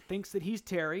Todd and thinks that he's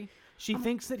Terry. She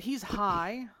thinks that he's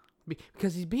high.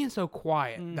 Because he's being so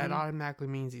quiet, that automatically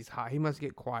means he's high. He must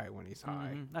get quiet when he's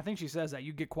high. Mm-hmm. I think she says that.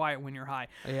 You get quiet when you're high.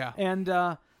 Yeah.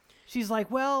 And she's like,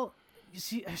 well...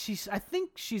 I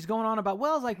think she's going on about,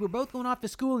 well, it's like we're both going off to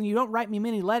school and you don't write me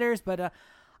many letters, but...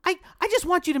 I just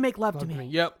want you to make love to me.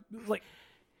 Yep. And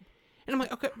I'm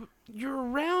like, okay, you're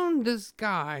around this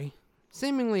guy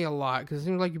seemingly a lot because it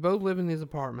seems like you both live in these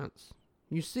apartments.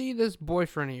 You see this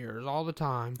boyfriend of yours all the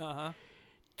time. Uh-huh.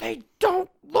 They don't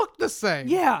look the same.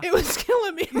 Yeah. It was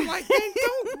killing me. I'm like, they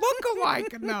don't look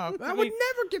alike enough. I would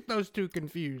never get those two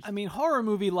confused. I mean, horror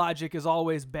movie logic is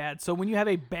always bad. So when you have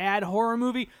a bad horror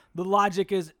movie, the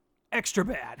logic is extra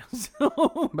bad.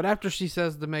 But after she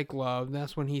says to make love,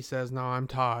 that's when he says, no, I'm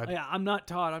Todd. Yeah, I'm not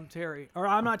Todd, I'm Terry. Or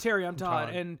I'm not Terry, I'm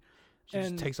Todd. And she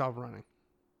just takes off running.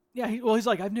 Yeah, he's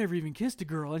like, I've never even kissed a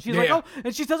girl. And she's like, oh,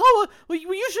 and she says, oh, well,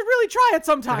 you should really try it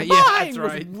sometime. Bye! Yeah, that's and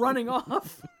right. goes running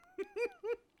off.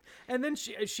 And then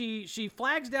she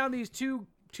flags down these two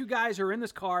guys who are in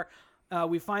this car.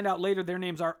 We find out later their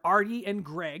names are Artie and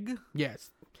Greg.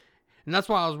 Yes. And that's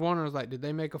why I was wondering, I was like, did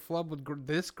they make a flub with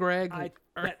this Greg?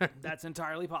 That's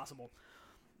entirely possible.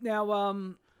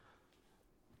 Now,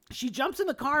 she jumps in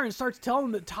the car and starts telling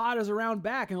them that Todd is around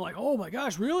back. And they're like, oh my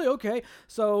gosh, really? Okay.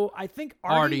 So I think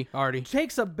Artie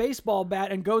takes a baseball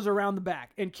bat and goes around the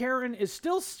back. And Karen is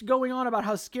still going on about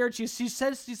how scared she is. She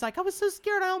says, she's like, I was so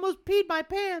scared I almost peed my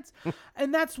pants.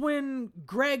 And that's when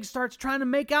Greg starts trying to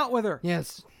make out with her.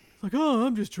 Yes. It's like, oh,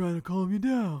 I'm just trying to calm you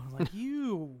down. I'm like,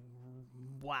 you...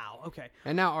 Wow. Okay.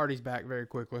 And now Artie's back very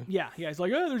quickly. Yeah. He's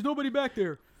like, oh, there's nobody back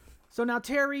there. So now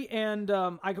Terry and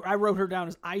I wrote her down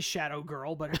as Eyeshadow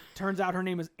Girl, but it turns out her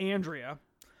name is Andrea,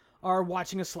 are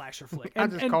watching a slasher flick. I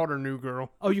just called her New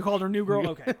Girl. Oh, you called her New Girl?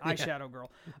 Okay, Eyeshadow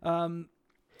Girl.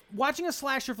 Watching a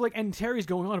slasher flick, and Terry's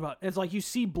going on about it. It's like you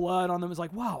see blood on them. It's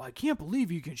like, wow, I can't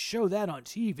believe you can show that on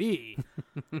TV.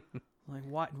 Like,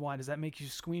 why does that make you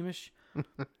squeamish?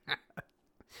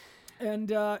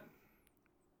 And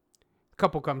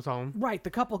Couple comes home. right,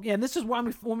 the couple. Yeah, and this is when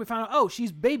we found out. Oh,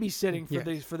 she's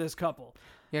babysitting for this couple.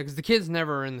 Yeah, because the kid's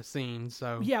never in the scene,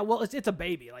 so Yeah, well, it's a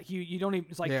baby. Like you don't even.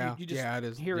 It's like Yeah, you just yeah, it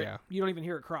is, hear it. yeah. You don't even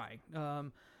hear it crying.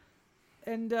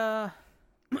 And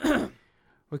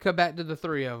we cut back to the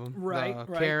three of them. Right,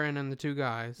 right. Karen and the two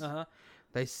guys.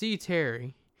 They see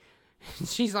Terry. And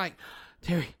she's like,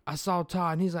 Terry, I saw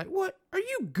Todd. And he's like, what? Are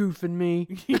you goofing me?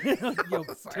 Yo,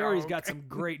 Terry's got some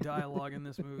great dialogue in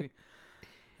this movie.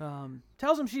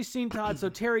 Tells him she's seen Todd, so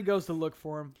Terry goes to look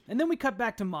for him. And then we cut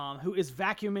back to Mom, who is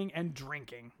vacuuming and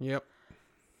drinking. Yep.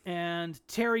 And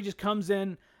Terry just comes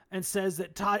in and says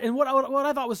that Todd... And what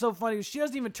I thought was so funny is she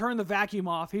doesn't even turn the vacuum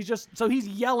off. He's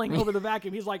yelling over the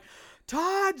vacuum. He's like,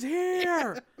 Todd's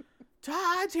here!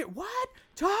 Todd's here! What?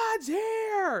 Todd's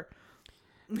here!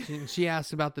 She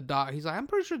asks about the doc. He's like, I'm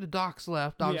pretty sure the doc's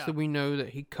left. Obviously, Yeah. we know that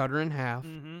he cut her in half.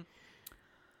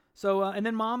 So, and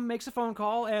then Mom makes a phone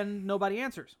call and nobody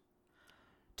answers.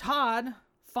 Todd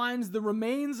finds the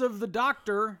remains of the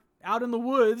doctor out in the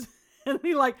woods and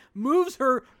he like moves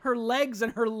her legs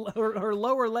and her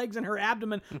lower legs and her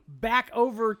abdomen back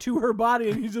over to her body.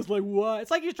 And he's just like, what?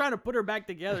 It's like he's trying to put her back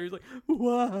together. He's like,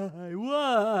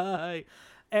 why?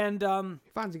 And,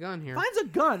 He finds a gun here. finds a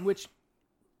gun, which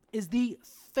is the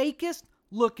fakest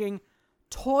looking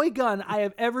toy gun I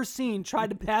have ever seen tried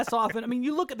to pass off. And I mean,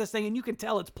 you look at this thing and you can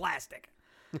tell it's plastic.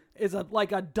 It's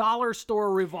like a dollar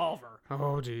store revolver.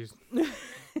 Oh, jeez.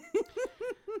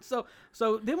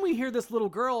 So then we hear this little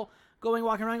girl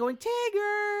walking around going,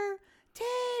 Tigger,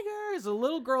 Tigger. Is a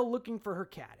little girl looking for her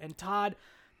cat. And Todd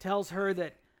tells her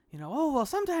that, oh, well,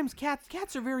 sometimes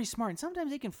cats are very smart and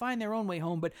sometimes they can find their own way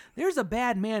home, but there's a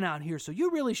bad man out here, so you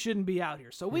really shouldn't be out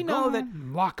here. So we know that...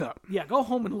 Lock up. Yeah, go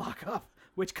home and lock up,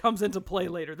 which comes into play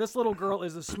later. This little girl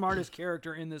is the smartest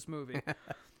character in this movie.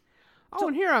 Oh,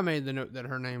 and here I made the note that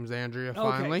her name's Andrea,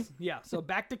 finally. Okay, yeah, so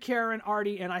back to Karen,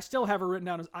 Artie, and I still have her written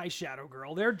down as Eyeshadow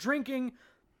Girl. They're drinking.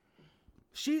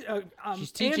 She's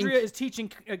teaching Andrea is teaching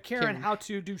Karen how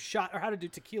to do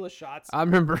tequila shots. I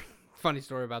remember, funny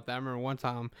story about that. I remember one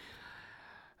time,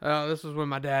 this was when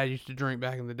my dad used to drink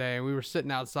back in the day, and we were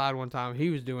sitting outside one time. He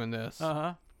was doing this.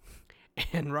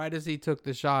 And right as he took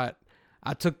the shot,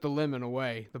 I took the lemon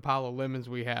away, the pile of lemons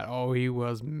we had. Oh, he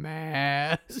was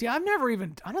mad. See, I don't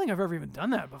think I've ever even done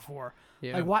that before.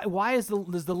 Yeah. Like, why does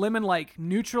the lemon like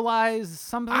neutralize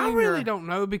something? I really don't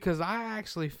know, because I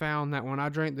actually found that when I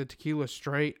drank the tequila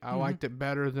straight, I liked it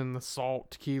better than the salt,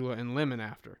 tequila, and lemon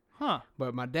after. Huh.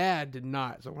 But my dad did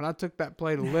not. So when I took that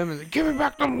plate of lemons, give me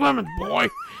back them lemons, boy.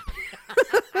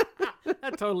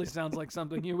 That totally sounds like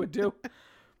something you would do.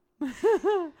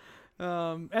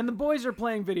 And the boys are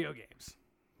playing video games.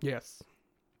 Yes.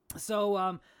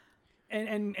 So,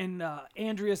 and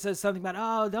Andrea says something about,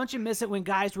 oh, don't you miss it when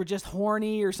guys were just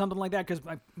horny or something like that? Because,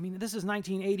 I mean, this is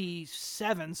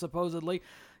 1987, supposedly.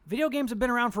 Video games have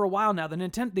been around for a while now.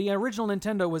 The original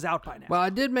Nintendo was out by now. Well, I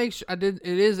did it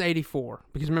is 84,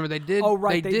 because remember they did. Oh,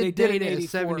 right, They did date it it in at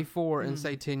 74 and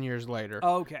say 10 years later.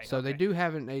 Okay, So they do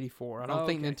have it in 84. I don't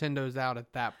think Okay. Nintendo's out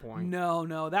at that point.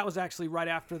 No, that was actually right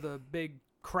after the big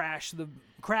crash,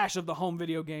 of the home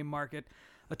video game market.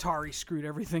 Atari screwed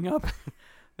everything up.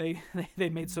 They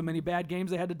made so many bad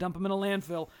games they had to dump them in a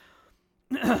landfill.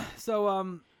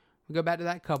 So We go back to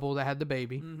that couple that had the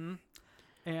baby.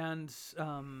 and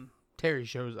Terry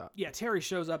shows up. yeah, Terry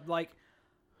shows up like,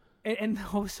 and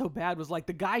what was so bad was like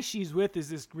the guy she's with is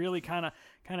this really kind of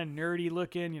nerdy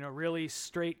looking, really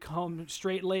straight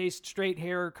laced, straight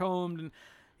hair combed, and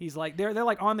he's like they're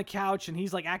like on the couch and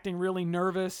he's like acting really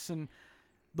nervous, and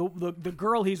the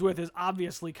girl he's with is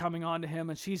obviously coming on to him,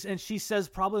 and she says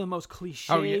probably the most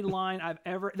cliche line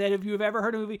if you've ever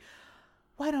heard a movie.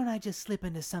 Why don't I just slip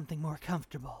into something more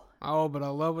comfortable? Oh, but I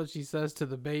love what she says to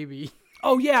the baby.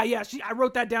 Oh, yeah. I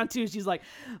wrote that down, too. She's like,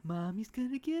 Mommy's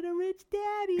going to get a rich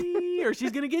daddy. Or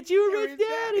she's going to get you a rich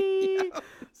daddy.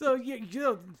 So,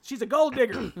 she's a gold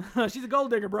digger. She's a gold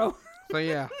digger, bro. So,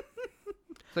 yeah.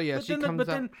 She comes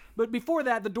up. But before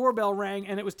that, the doorbell rang,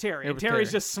 and it was Terry. And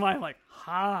Terry's just smiling like,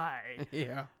 hi.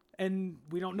 Yeah. And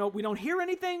we don't hear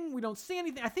anything. We don't see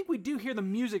anything. I think we do hear the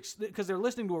music, because they're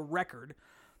listening to a record.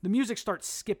 The music starts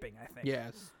skipping, I think.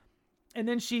 Yes. And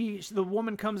then the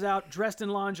woman comes out dressed in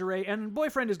lingerie, and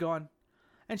boyfriend is gone.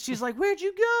 And she's like, "Where'd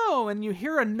you go?" And you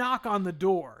hear a knock on the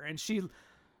door, and she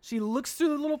looks through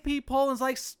the little peephole and is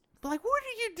like, "What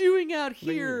are you doing out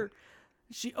here?"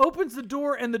 She opens the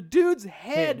door, and the dude's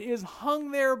head is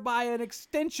hung there by an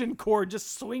extension cord,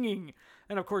 just swinging.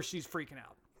 And of course, she's freaking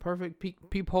out. Perfect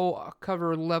peephole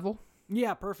cover level.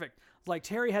 Yeah, perfect. Like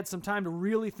Terry had some time to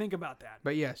really think about that.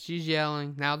 But yeah, she's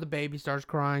yelling. Now the baby starts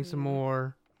crying some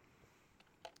more.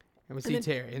 And we see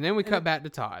Terry. And then we cut back to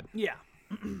Todd. Yeah.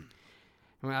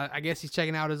 I guess he's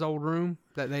checking out his old room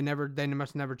that they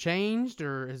must never changed,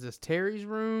 or is this Terry's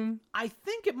room? I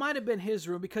think it might have been his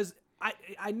room because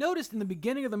I noticed in the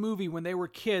beginning of the movie when they were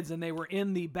kids and they were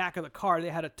in the back of the car, they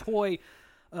had a toy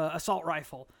assault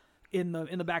rifle in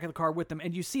the back of the car with them,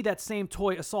 and you see that same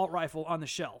toy assault rifle on the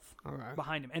shelf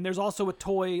behind him. And there's also a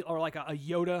toy or like a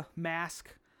Yoda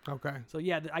mask. Okay. So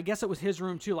yeah, I guess it was his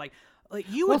room too. Like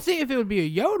you Well, would see, if it would be a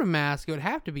Yoda mask, it would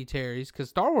have to be Terry's, because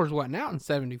Star Wars wasn't out in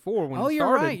 '74 when it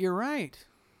started. You're right.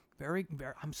 Very,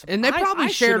 very. I'm surprised. And they probably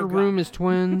shared a room as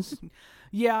twins.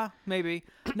 Yeah, maybe.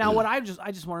 Now, what I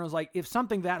just wonder is, like, if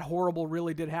something that horrible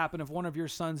really did happen, if one of your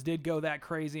sons did go that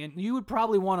crazy, and you would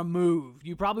probably want to move.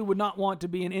 You probably would not want to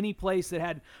be in any place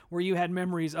where you had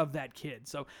memories of that kid.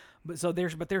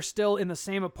 But they're still in the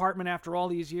same apartment after all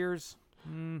these years.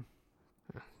 I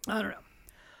don't know.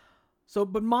 So,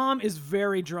 but Mom is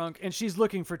very drunk, and she's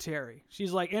looking for Terry.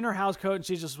 She's like in her house coat, and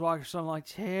she's just walking something like,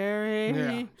 "Terry." Yeah.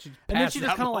 And then she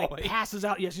just kind of like passes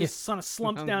out. Yeah, she just kind of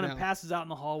slumps Slumps down down. and passes out in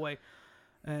the hallway.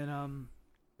 And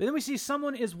then we see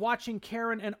someone is watching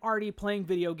Karen and Artie playing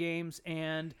video games,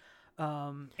 and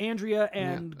Andrea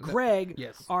and Greg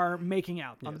are making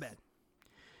out on the bed.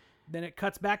 Then it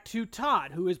cuts back to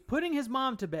Todd, who is putting his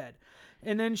mom to bed.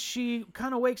 And then she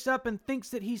kind of wakes up and thinks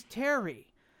that he's Terry.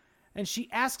 And she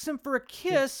asks him for a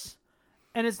kiss,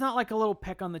 and it's not like a little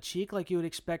peck on the cheek like you would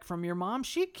expect from your mom.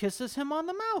 She kisses him on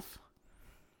the mouth,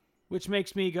 which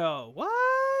makes me go, "What?"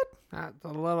 That's a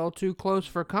little too close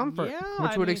for comfort. Yeah,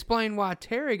 which I would mean, explain why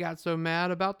Terry got so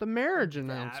mad about the marriage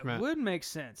announcement. That would make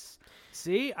sense.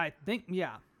 See, I think,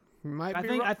 yeah. Might be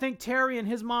right. I think Terry and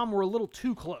his mom were a little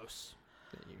too close.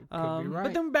 Could be right.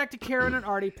 But then back to Karen and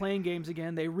Artie playing games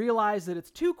again. They realize that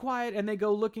it's too quiet, and they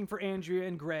go looking for Andrea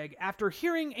and Greg after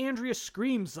hearing Andrea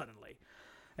scream suddenly.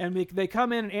 And they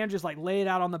come in, and Andrea's like laid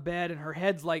out on the bed, and her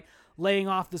head's like laying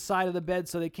off the side of the bed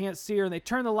so they can't see her. And they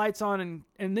turn the lights on,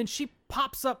 and then she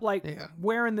pops up like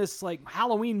wearing this like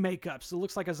Halloween makeup, so it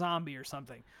looks like a zombie or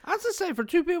something. I was to say, for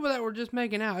two people that were just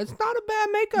making out, it's not a bad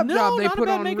makeup No, job they not put a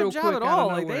bad on makeup real job quick at out all.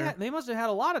 of Like nowhere. they must have had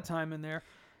a lot of time in there,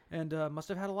 and must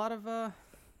have had a lot of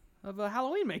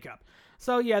Halloween makeup.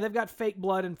 So yeah, they've got fake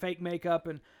blood and fake makeup,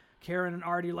 and Karen and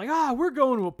Artie are like, we're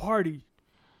going to a party.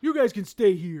 You guys can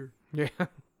stay here. Yeah.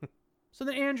 So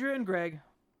then Andrea and Greg,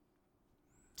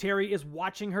 Terry is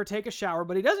watching her take a shower,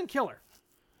 but he doesn't kill her.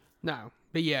 No.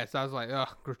 But yes, I was like,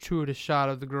 gratuitous shot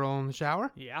of the girl in the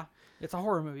shower. Yeah, it's a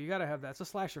horror movie. You gotta have that. It's a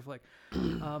slasher flick.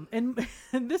 And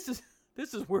this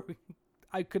is where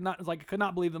I could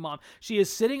not believe the mom. She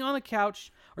is sitting on the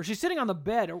couch, or she's sitting on the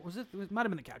bed, or it might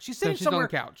have been the couch. She's sitting she's somewhere. on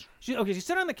the couch. She's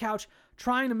sitting on the couch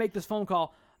trying to make this phone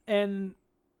call, and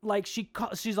like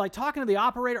she's like talking to the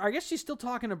operator. I guess she's still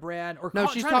talking to Brad, or No,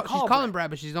 she's she's calling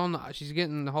Brad, but she's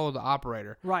getting a hold of the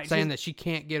operator, right? Saying that she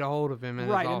can't get a hold of him, in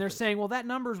his right? And office. they're saying, "Well, that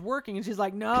number's working," and she's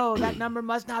like, "No, that number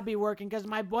must not be working because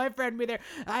my boyfriend be there."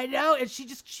 I know, and she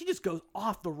just goes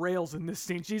off the rails in this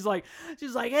scene. She's like,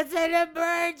 "It's an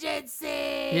emergency.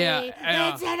 Yeah,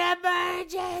 it's an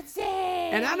emergency."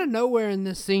 And out of nowhere in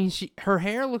this scene, her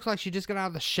hair looks like she just got out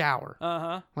of the shower.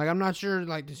 Like, I'm not sure.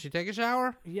 Like, did she take a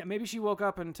shower? Yeah, maybe she woke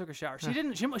up and took a shower. She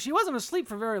didn't. She wasn't asleep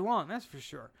for very long. That's for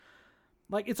sure.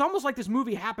 Like, it's almost like this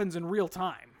movie happens in real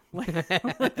time.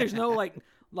 Like there's no like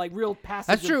real passage.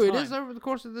 That's true. Of time. It is over the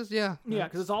course of this. Yeah. Yeah,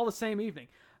 because it's all the same evening.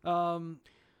 Now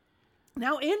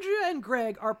Andrea and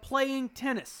Greg are playing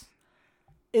tennis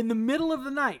in the middle of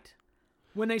the night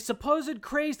when a supposed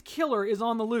crazed killer is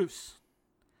on the loose.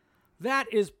 That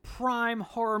is prime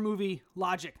horror movie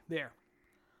logic there.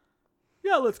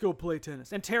 Yeah, let's go play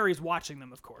tennis. And Terry's watching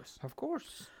them, of course. Of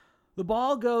course. The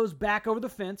ball goes back over the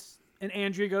fence, and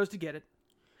Andrea goes to get it.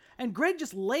 And Greg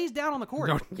just lays down on the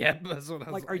court. Yeah, that's what I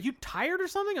was Like, are you tired or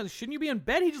something? Or shouldn't you be in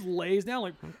bed? He just lays down,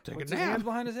 like, Take puts a his nap. hands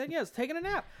behind his head. Yeah, it's taking a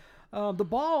nap. The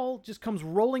ball just comes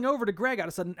rolling over to Greg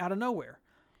out of nowhere.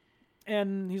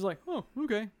 And he's like, oh,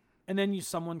 okay. And then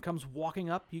someone comes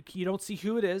walking up. You don't see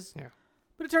who it is. Yeah.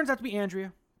 But it turns out to be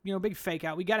Andrea. Big fake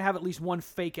out. We got to have at least one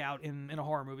fake out in a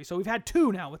horror movie. So we've had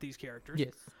two now with these characters.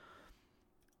 Yes.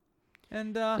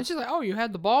 And she's like, oh, you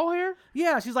had the ball here?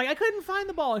 yeah, she's like, I couldn't find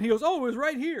the ball. And he goes, oh, it was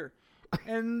right here.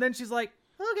 And then she's like,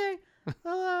 okay,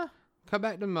 Cut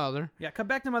back to mother. Yeah, cut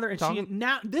back to mother,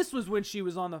 and this was when she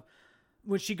was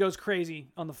when she goes crazy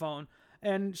on the phone,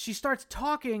 and she starts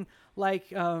talking like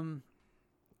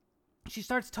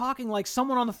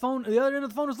someone on the phone, the other end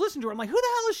of the phone is listening to her. I'm like, who the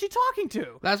hell is she talking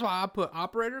to? That's why I put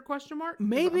operator ?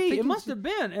 Maybe it must have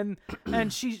been,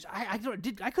 and she's I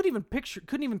couldn't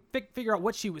even figure out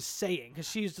what she was saying because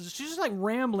she's just like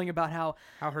rambling about how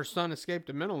her son escaped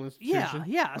a mental institution.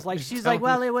 Yeah. It's like she's like,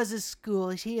 well, it was a school.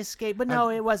 He escaped, but no,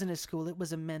 it wasn't a school. It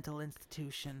was a mental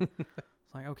institution.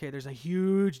 It's like, okay, there's a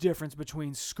huge difference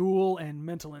between school and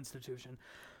mental institution.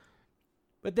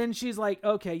 But then she's like,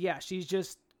 okay, yeah, she's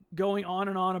just going on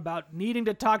and on about needing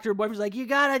to talk to her boyfriend. She's like, you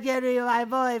gotta get me my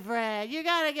boyfriend. You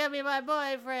gotta get me my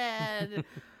boyfriend.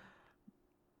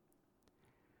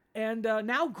 And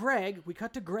now we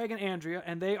cut to Greg and Andrea,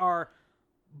 and they are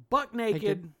buck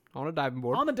naked on a diving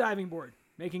board. On the diving board,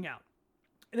 making out.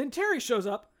 And then Terry shows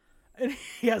up, and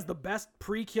he has the best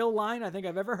pre-kill line I think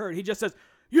I've ever heard. He just says,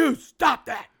 "You stop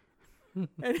that!"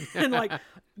 and like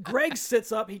Greg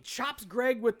sits up, he chops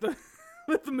Greg with the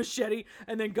machete,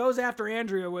 and then goes after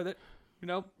Andrea with it. You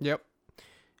know? Yep.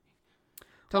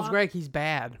 Tells Greg he's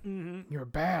bad. Mm-hmm. You're a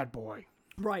bad boy.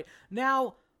 Right.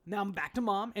 Now I'm back to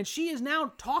Mom, and she is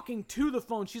now talking to the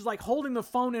phone. She's like holding the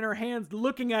phone in her hands,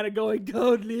 looking at it, going,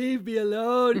 "Don't leave me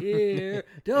alone here.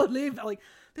 Don't leave." Like,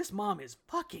 this mom is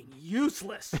fucking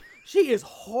useless. She is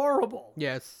horrible.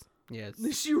 Yes.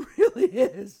 She really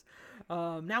is.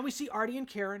 Now we see Artie and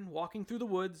Karen walking through the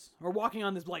woods, or walking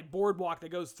on this like boardwalk that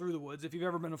goes through the woods. If you've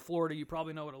ever been to Florida, you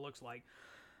probably know what it looks like.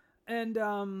 And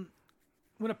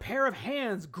when a pair of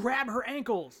hands grab her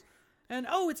ankles, and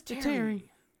it's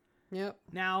Terry. Yep.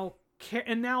 Now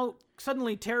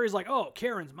suddenly Terry's like, "Oh,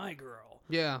 Karen's my girl."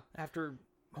 Yeah. After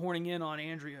horning in on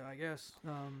Andrea, I guess.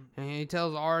 And he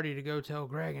tells Artie to go tell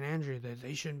Greg and Andrea that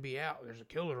they shouldn't be out. There's a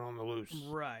killer on the loose.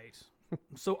 Right.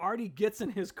 So Artie gets in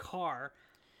his car.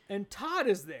 And Todd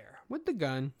is there. With the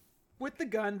gun,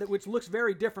 which looks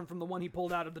very different from the one he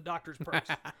pulled out of the doctor's purse.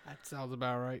 That sounds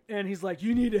about right. And he's like,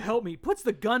 "You need to help me." Puts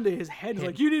the gun to his head. He's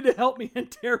like, "You need to help me." And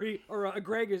Terry, or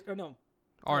Greg is, no.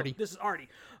 Artie. No, this is Artie.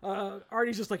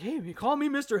 Artie's just like, "Hey, call me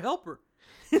Mr. Helper."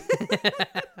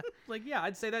 Like, yeah,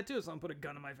 I'd say that too if someone put a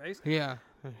gun in my face. Yeah.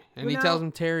 And he tells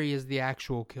him Terry is the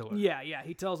actual killer. Yeah.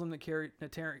 He tells him that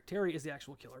Terry is the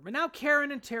actual killer. But now Karen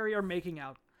and Terry are making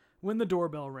out. When the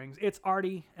doorbell rings, it's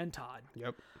Artie and Todd.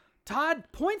 Yep. Todd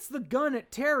points the gun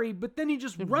at Terry, but then he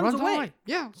just runs away.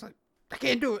 Yeah, it's like, I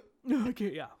can't do it.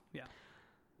 Okay, yeah.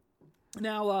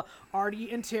 Now,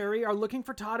 Artie and Terry are looking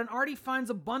for Todd, and Artie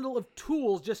finds a bundle of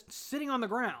tools just sitting on the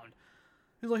ground.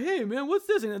 He's like, "Hey, man, what's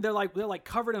this?" And they're like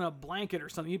covered in a blanket or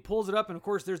something. He pulls it up, and of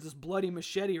course, there's this bloody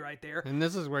machete right there. And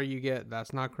this is where you get,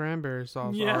 that's not cranberry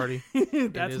sauce, yeah. Artie.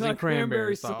 That's not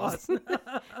cranberry sauce.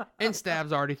 And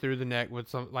stabs Artie through the neck with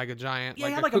some, like a giant, he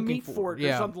had like a meat fork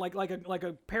or something, like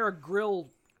a pair of grill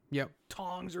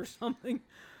tongs or something.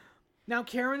 Now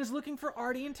Karen is looking for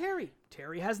Artie and Terry.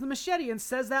 Terry has the machete and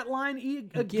says that line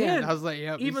again. I was like,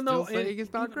 "Yep." Even though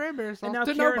it's not cranberry sauce. And now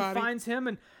Karen finds him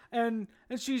and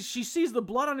she sees the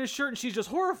blood on his shirt and she's just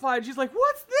horrified. She's like,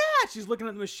 "What's that?" She's looking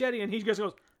at the machete and he just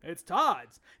goes, "It's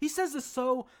Todd's." He says this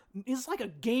it's like a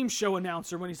game show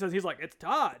announcer when he's like, "It's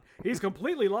Todd. He's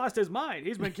completely lost his mind.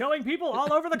 He's been killing people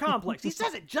all over the complex." He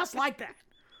says it just like that.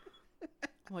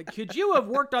 I'm like, could you have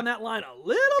worked on that line a little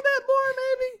bit more,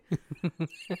 maybe?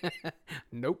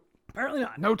 Nope. Apparently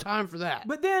not. No time for that.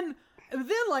 But then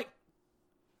like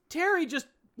Terry just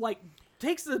like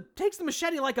takes the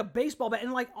machete like a baseball bat,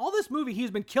 and like all this movie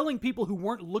he's been killing people who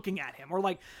weren't looking at him, or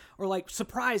like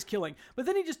surprise killing. But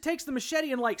then he just takes the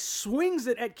machete and like swings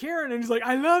it at Karen, and he's like,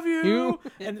 "I love you."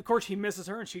 And of course he misses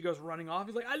her and she goes running off.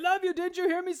 He's like, "I love you. Did you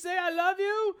hear me say I love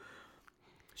you?"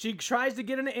 She tries to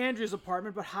get into Andrea's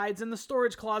apartment but hides in the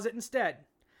storage closet instead.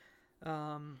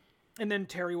 And then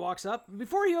Terry walks up.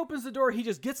 Before he opens the door, he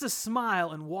just gets a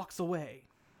smile and walks away.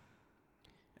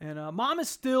 And Mom is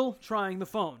still trying the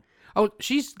phone. Oh,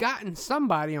 she's gotten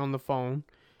somebody on the phone.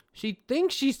 She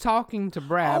thinks she's talking to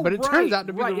Brad, but it turns out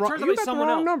to be the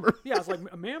wrong number. Yeah, it's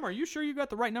like, "Ma'am, are you sure you got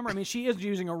the right number?" I mean, she is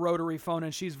using a rotary phone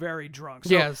and she's very drunk.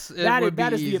 So yes,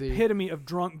 that is the epitome of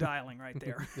drunk dialing right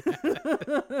there.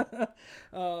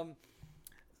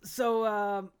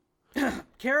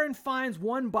 Karen finds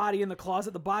one body in the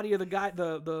closet, the body of the guy,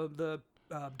 the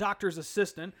doctor's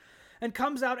assistant, and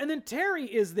comes out. And then Terry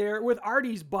is there with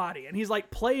Artie's body, and he's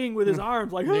like playing with his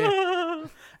arms, like, "Ah!"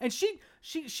 And she,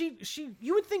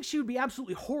 you would think she would be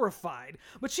absolutely horrified,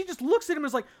 but she just looks at him and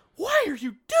is like, "Why are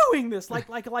you doing this?" Like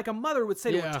a mother would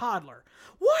say to a toddler,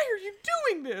 "Why are you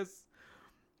doing this?"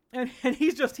 And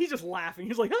he's just laughing.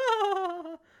 He's like,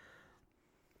 "Ah."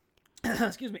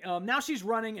 excuse me. Now she's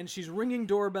running and she's ringing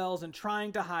doorbells and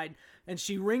trying to hide. And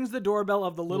she rings the doorbell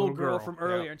of the little girl from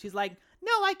earlier. yeah. And she's like,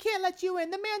 "No, I can't let you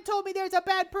in. The man told me there's a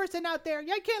bad person out there.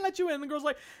 I can't let you in." And the girl's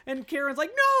like, and Karen's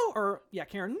like, "No," or yeah,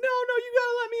 Karen, "No, you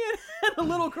gotta let me in." And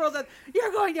the little girl's like,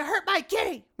 "You're going to hurt my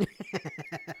kitty."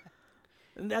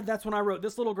 And that's when I wrote,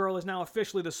 this little girl is now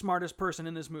officially the smartest person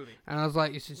in this movie. And I was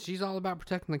like, she's all about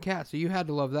protecting the cat, so you had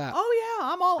to love that. Oh yeah,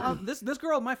 I'm all this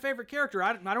girl is my favorite character.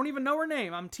 I don't even know her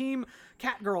name. I'm team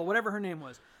cat girl, whatever her name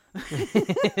was.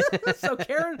 So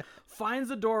Karen finds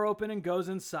the door open and goes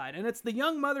inside, and it's the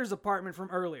young mother's apartment from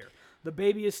earlier. The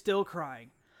baby is still crying,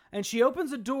 and she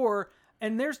opens the door,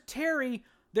 and there's Terry.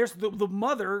 There's the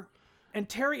mother, and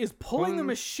Terry is pulling the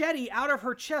machete out of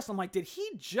her chest. I'm like, did he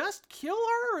just kill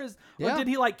her, or did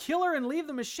he like kill her and leave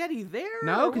the machete there?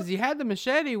 No, because he had the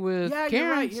machete with Yeah, you're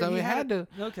Karen, right. so He he had had to. it.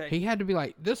 Okay. He had to be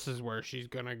like, "This is where she's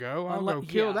gonna go. I'll go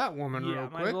kill that woman real might as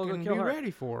quick well go and be kill her.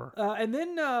 ready for her." And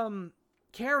then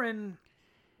Karen,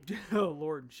 oh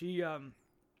Lord, she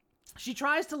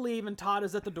tries to leave, and Todd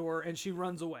is at the door, and she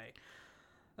runs away.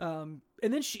 And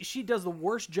then she does the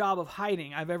worst job of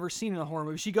hiding I've ever seen in a horror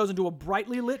movie. She goes into a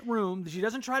brightly lit room. She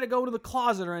doesn't try to go to the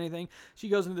closet or anything. She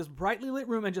goes into this brightly lit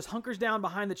room and just hunkers down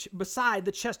beside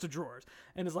the chest of drawers,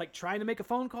 and is like trying to make a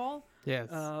phone call. Yes.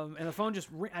 And the phone just,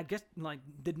 I guess, like,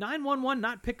 did 911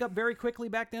 not pick up very quickly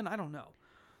back then? I don't know.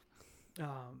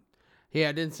 Yeah,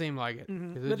 it didn't seem like it.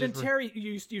 'Cause it But then just Terry,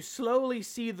 you slowly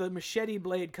see the machete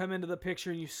blade come into the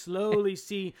picture, and you slowly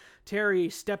see Terry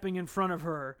stepping in front of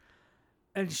her,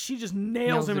 and she just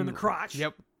nails him in the crotch.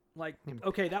 Yep. Like,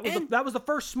 okay, that was the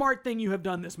first smart thing you have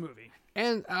done this movie.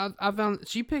 And I found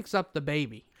she picks up the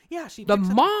baby. Yeah, she. The picks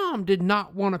up- mom did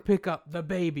not want to pick up the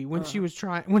baby when she was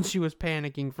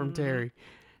panicking from Terry.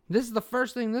 This is the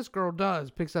first thing this girl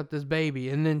does: picks up this baby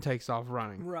and then takes off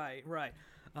running. Right.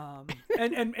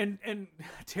 And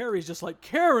Terry's just like,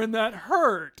 "Karen, that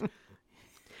hurt."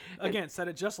 Again, said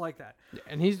it just like that.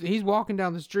 And he's walking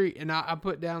down the street, and I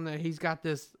put down that he's got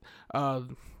this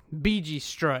Bee Gees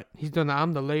strut. He's doing the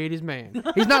 "I'm the ladies' man."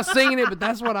 He's not singing it, but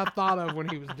that's what I thought of when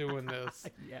he was doing this.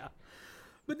 Yeah.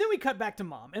 But then we cut back to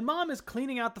Mom, and Mom is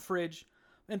cleaning out the fridge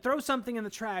and throws something in the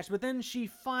trash, but then she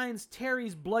finds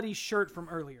Terry's bloody shirt from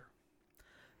earlier.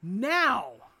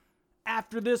 Now,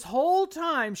 after this whole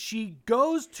time, she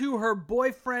goes to her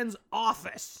boyfriend's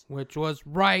office. Which was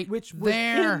right Which was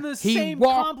there. in the he same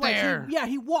walked complex. there.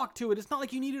 He walked to it. It's not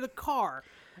like you needed a car.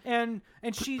 And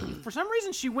she, for some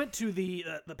reason, she went to the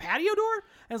patio door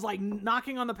and was like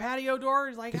knocking on the patio door.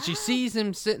 He's like, And she sees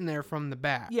him sitting there from the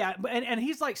back. yeah, and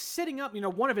he's like sitting up. You know,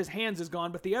 one of his hands is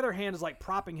gone, but the other hand is like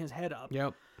propping his head up.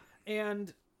 Yep.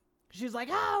 And she's like,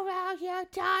 "Oh well, yeah,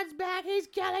 Todd's back. He's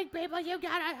killing people. You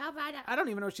gotta help." I don't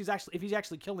even know if he's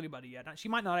actually killed anybody yet. She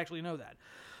might not actually know that,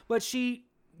 but she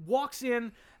walks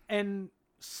in and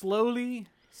slowly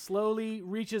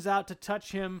reaches out to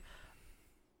touch him.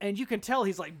 And you can tell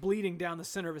he's like bleeding down the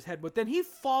center of his head, but then he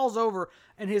falls over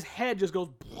and his head just goes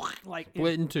like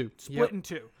Split in two. split in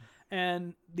two,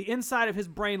 and the inside of his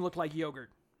brain looked like yogurt.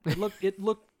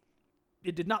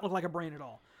 It did not look like a brain at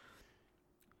all.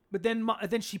 But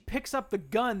then she picks up the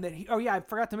gun that he. Oh yeah, I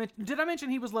forgot to mention. Did I mention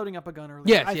he was loading up a gun earlier?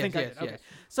 Yes, I yes, think I yes, did. Okay. yes.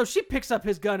 So she picks up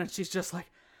his gun and she's just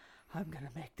like, "I'm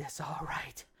gonna make this all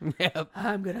right. Yep.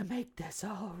 I'm gonna make this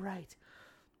all right."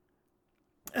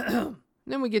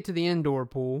 Then we get to the indoor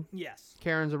pool. Yes.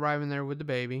 Karen's arriving there with the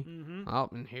baby. Mm-hmm. Oh,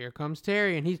 and here comes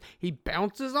Terry, and he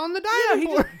bounces on the Yeah, diving he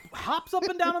board. just hops up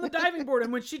and down on the diving board,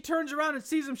 and when she turns around and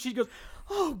sees him, she goes,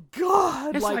 "Oh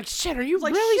God!" It's like, shit, are you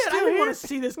like, really shit, I still don't here? want to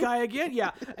see this guy again.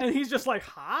 Yeah, and he's just like,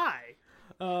 "Hi."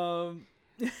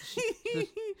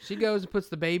 She goes and puts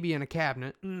the baby in a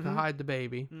cabinet to hide the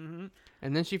baby. Mm-hmm.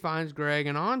 And then she finds Greg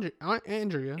and Andrea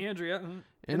Andrea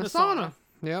in a the sauna.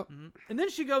 Yep. And then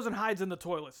she goes and hides in the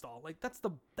toilet stall. Like that's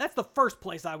the first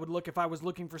place I would look if I was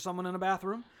looking for someone in a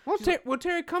bathroom. Well,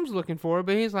 Terry comes looking for her,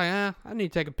 but he's like, I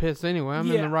need to take a piss anyway. I'm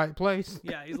in Yeah. the right place.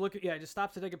 Yeah, he's looking. Yeah, he just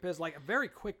stops to take a piss, like a very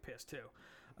quick piss too.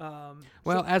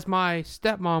 Well, as my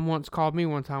stepmom once called me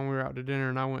one time, we were out to dinner,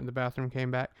 and I went in the bathroom, came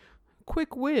back,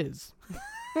 quick whiz.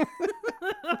 Well,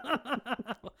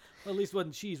 at least it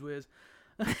wasn't cheese whiz.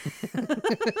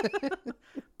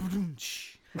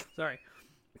 Sorry.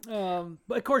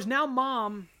 But of course now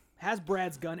Mom has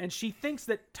Brad's gun and she thinks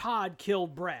that Todd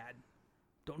killed Brad.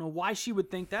 Don't know why she would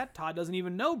think that. Todd doesn't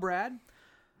even know Brad.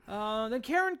 Then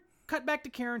cut back to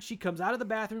Karen. She comes out of the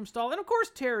bathroom stall and of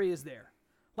course Terry is there.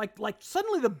 Like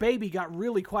suddenly the baby got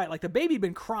really quiet. Like the baby had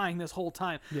been crying this whole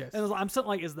time. Yes. And I'm sitting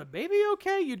like, is the baby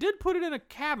okay? You did put it in a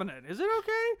cabinet. Is it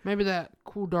okay? Maybe that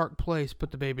cool dark place put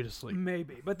the baby to sleep.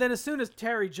 Maybe. But then as soon as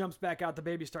Terry jumps back out, the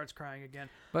baby starts crying again.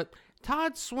 But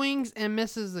Todd swings and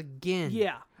misses again.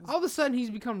 Yeah. All of a sudden, he's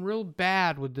become real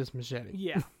bad with this machete.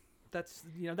 Yeah. That's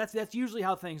usually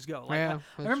how things go. Like, Yeah,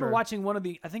 I remember true. watching one of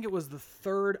I think it was the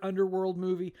third Underworld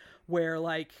movie where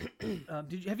like,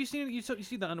 have you seen you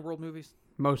see the Underworld movies?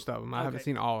 Most of them. I haven't Okay.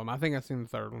 seen all of them. I think I've seen the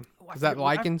third one. I Is that forget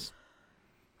what- Lycans?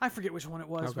 I forget which one it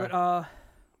was, Okay. but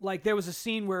like there was a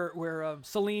scene where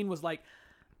Celine was like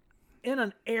in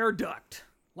an air duct,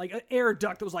 like an air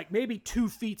duct that was like maybe 2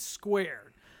 feet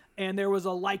squared, and there was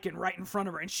a lichen right in front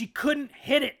of her, and she couldn't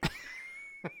hit it.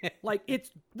 Like it's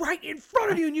right in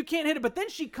front of you and you can't hit it. But then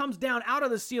she comes down out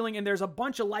of the ceiling and there's a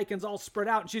bunch of lichens all spread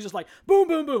out, and she's just like boom,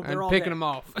 boom, boom. They're And all picking dead. them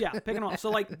off. Yeah, picking them off. So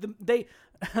like they,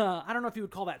 I don't know if you would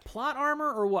call that plot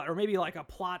armor or what, or maybe like a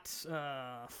plot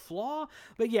flaw.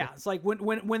 But yeah, it's like when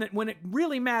it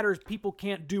really matters, people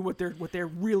can't do what they're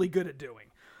really good at doing.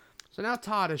 So now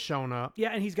Todd has shown up.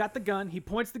 Yeah, and he's got the gun. He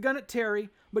points the gun at Terry,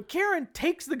 but Karen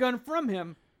takes the gun from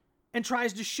him and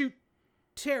tries to shoot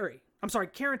Terry. I'm sorry,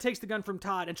 Karen takes the gun from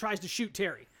Todd and tries to shoot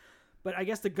Terry. But I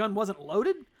guess the gun wasn't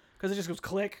loaded because it just goes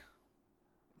click.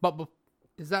 But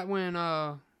is that when,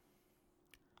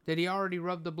 did he already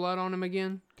rub the blood on him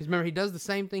again? Because remember, he does the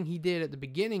same thing he did at the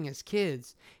beginning as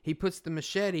kids. He puts the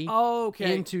machete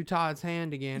Okay. into Todd's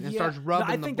hand again and Yeah. starts rubbing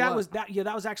I the think blood.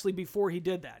 that was actually before he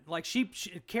did that. Like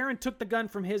Karen took the gun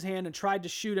from his hand and tried to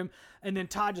shoot him, and then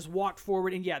Todd just walked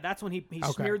forward, and yeah, that's when he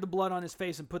smeared the blood on his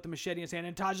face and put the machete in his hand,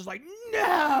 and Todd's just like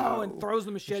no, and throws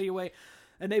the machete away.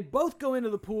 And they both go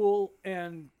into the pool,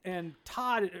 and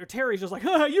Terry's just like,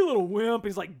 oh, you little wimp.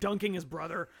 He's like dunking his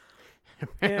brother.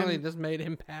 Apparently, and- this made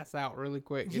him pass out really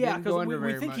quick. It Yeah, didn't go because under we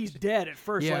very think much. he's dead at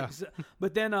first. Yeah.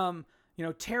 But then,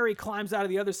 Terry climbs out of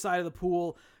the other side of the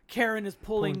pool. Karen is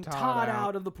pulling Todd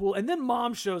out of the pool, and then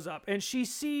Mom shows up, and she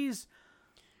sees.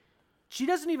 She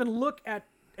doesn't even look at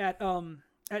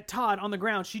Todd on the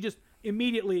ground. She just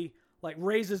immediately like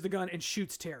raises the gun and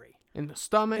shoots Terry in the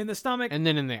stomach. in the stomach. And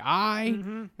then in the eye.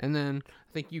 And then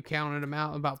I think you counted him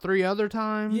out about 3 other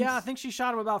times. Yeah, I think she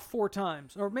shot him about 4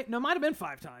 times, or it might have been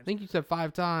 5 times. I think you said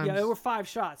 5 times. Yeah, there were 5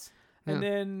 shots, and Yeah.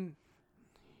 then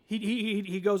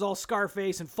he goes all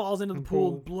Scarface and falls into the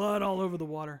pool, blood all over the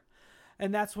water,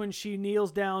 and that's when she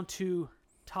kneels down to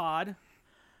Todd,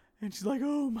 and she's like,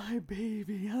 "Oh my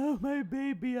baby,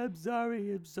 I'm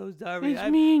sorry, I'm so sorry. It's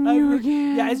me and you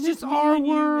again. Yeah, it's just It's me our and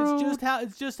you. world.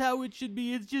 It's just how it should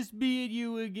be. It's just me and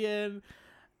you again."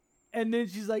 And then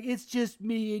she's like, "It's just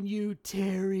me and you,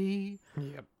 Terry."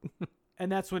 Yep.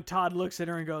 And that's when Todd looks at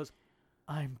her and goes,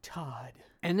 "I'm Todd."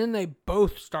 And then they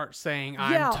both start saying,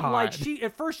 I'm Todd. like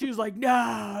at first she was like,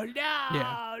 no.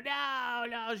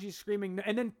 She's screaming.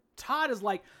 And then Todd is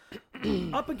like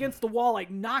up against the wall,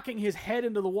 like knocking his head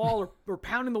into the wall or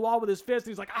pounding the wall with his fist.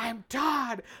 And he's like, I'm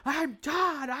Todd. And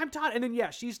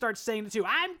then, she starts saying it too.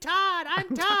 I'm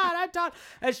Todd.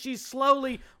 As she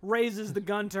slowly raises the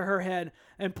gun to her head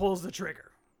and pulls the trigger.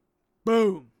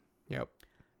 Boom. Yep.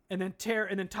 And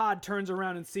then Todd turns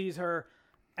around and sees her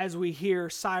as we hear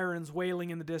sirens wailing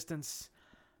in the distance.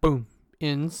 Boom.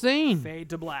 Insane. Fade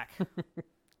to black.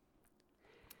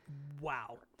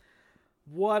 Wow.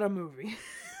 What a movie.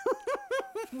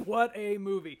 What a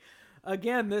movie.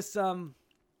 Again, this,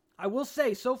 I will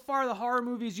say, so far the horror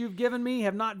movies you've given me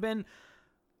have not been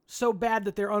so bad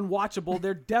that they're unwatchable.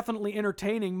 They're definitely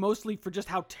entertaining, mostly for just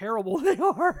how terrible they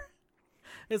are.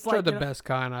 It's They're like the best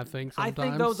kind, I think, I sometimes.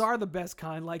 think those are the best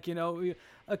kind. Like,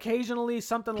 occasionally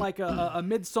something like a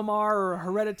Midsommar or a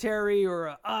Hereditary or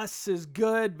a Us is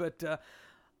good, but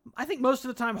I think most of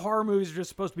the time horror movies are just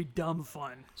supposed to be dumb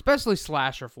fun. Especially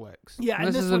slasher flicks. Yeah, And and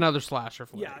this this is one- another slasher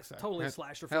flick. Yeah, it's totally a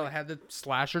slasher Hell, flick. it had the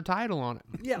slasher title on it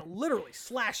Yeah, literally,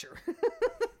 slasher.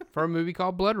 for a movie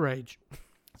called Blood Rage.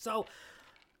 So,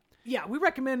 yeah, we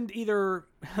recommend either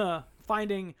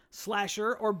finding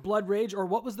Slasher or Blood Rage, or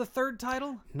what was the third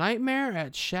title? Nightmare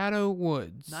at Shadow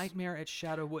Woods. Nightmare at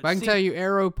Shadow Woods. But I can tell you,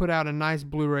 Arrow put out a nice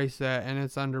Blu-ray set, and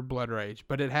it's under Blood Rage,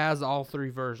 but it has all 3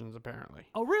 versions apparently.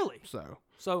 Oh, really?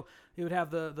 So it would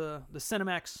have the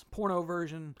Cinemax porno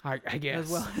version I guess.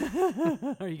 as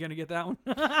well. Are you gonna get that one?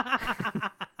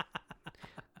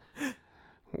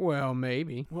 Well,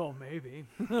 maybe. Well, maybe.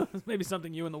 Maybe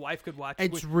something you and the wife could watch.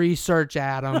 It's research,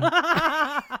 Adam.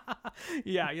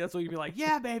 Yeah, that's what you'd be like.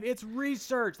 Yeah, babe, it's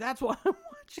research. That's why I'm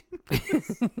watching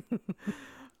this.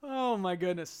 Oh my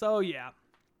goodness. So yeah,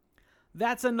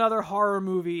 that's another horror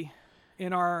movie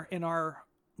in our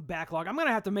backlog. I'm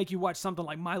gonna have to make you watch something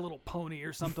like My Little Pony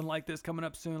or something like this coming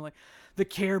up soon, like the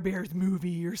Care Bears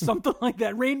movie or something like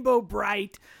that. Rainbow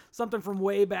Bright, something from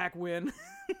way back when,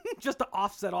 just to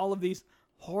offset all of these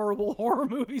horrible horror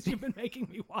movies you've been making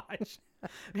me watch.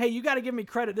 Hey, you got to give me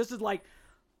credit. This is like,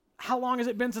 how long has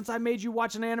it been since I made you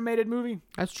watch an animated movie?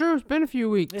 That's true. It's been a few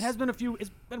weeks. It has been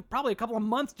it's been probably a couple of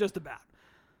months just about.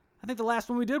 I think the last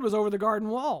one we did was Over the Garden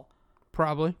Wall.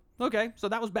 Probably. Okay, so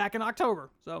that was back in October.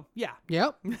 So, yeah.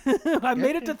 Yep. I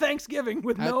made it to Thanksgiving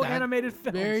with no animated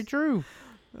films. Very true.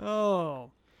 Oh.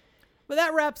 But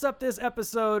that wraps up this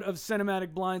episode of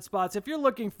Cinematic Blind Spots. If you're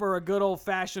looking for a good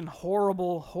old-fashioned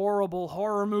horrible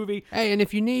horror movie... Hey, and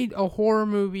if you need a horror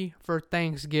movie for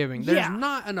Thanksgiving, there's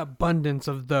not an abundance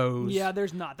of those. Yeah,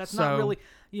 there's not. That's not really...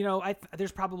 You know,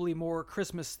 there's probably more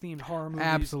Christmas-themed horror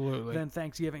movies than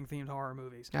Thanksgiving-themed horror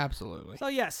movies. Absolutely. So,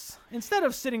 yes, instead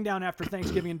of sitting down after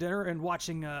Thanksgiving dinner and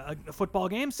watching a football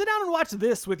game, sit down and watch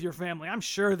this with your family. I'm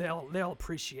sure they'll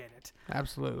appreciate it.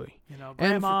 Absolutely. You know,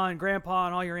 Grandma and Grandpa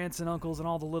and all your aunts and uncles and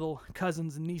all the little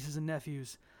cousins and nieces and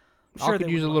nephews. I'm sure I could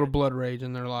use a little blood rage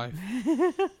in their life.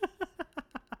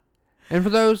 And for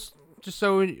those... Just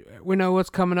so we know what's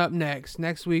coming up next.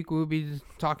 Next week, we'll be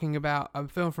talking about a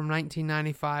film from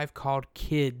 1995 called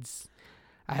Kids.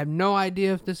 I have no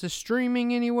idea if this is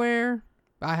streaming anywhere.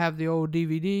 I have the old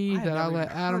DVD that I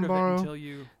let Adam borrow.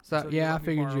 I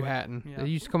figured you hadn't. Yeah. It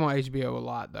used to come on HBO a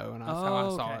lot, though, and that's how I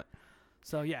saw it.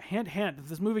 So, yeah, hint. If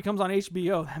this movie comes on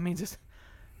HBO, that means it's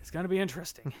going to be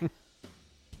interesting.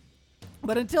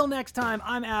 But until next time,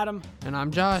 I'm Adam. And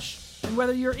I'm Josh. And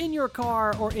whether you're in your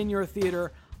car or in your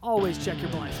theater, always check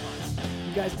your blind spots.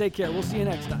 You guys take care. We'll see you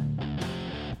next time.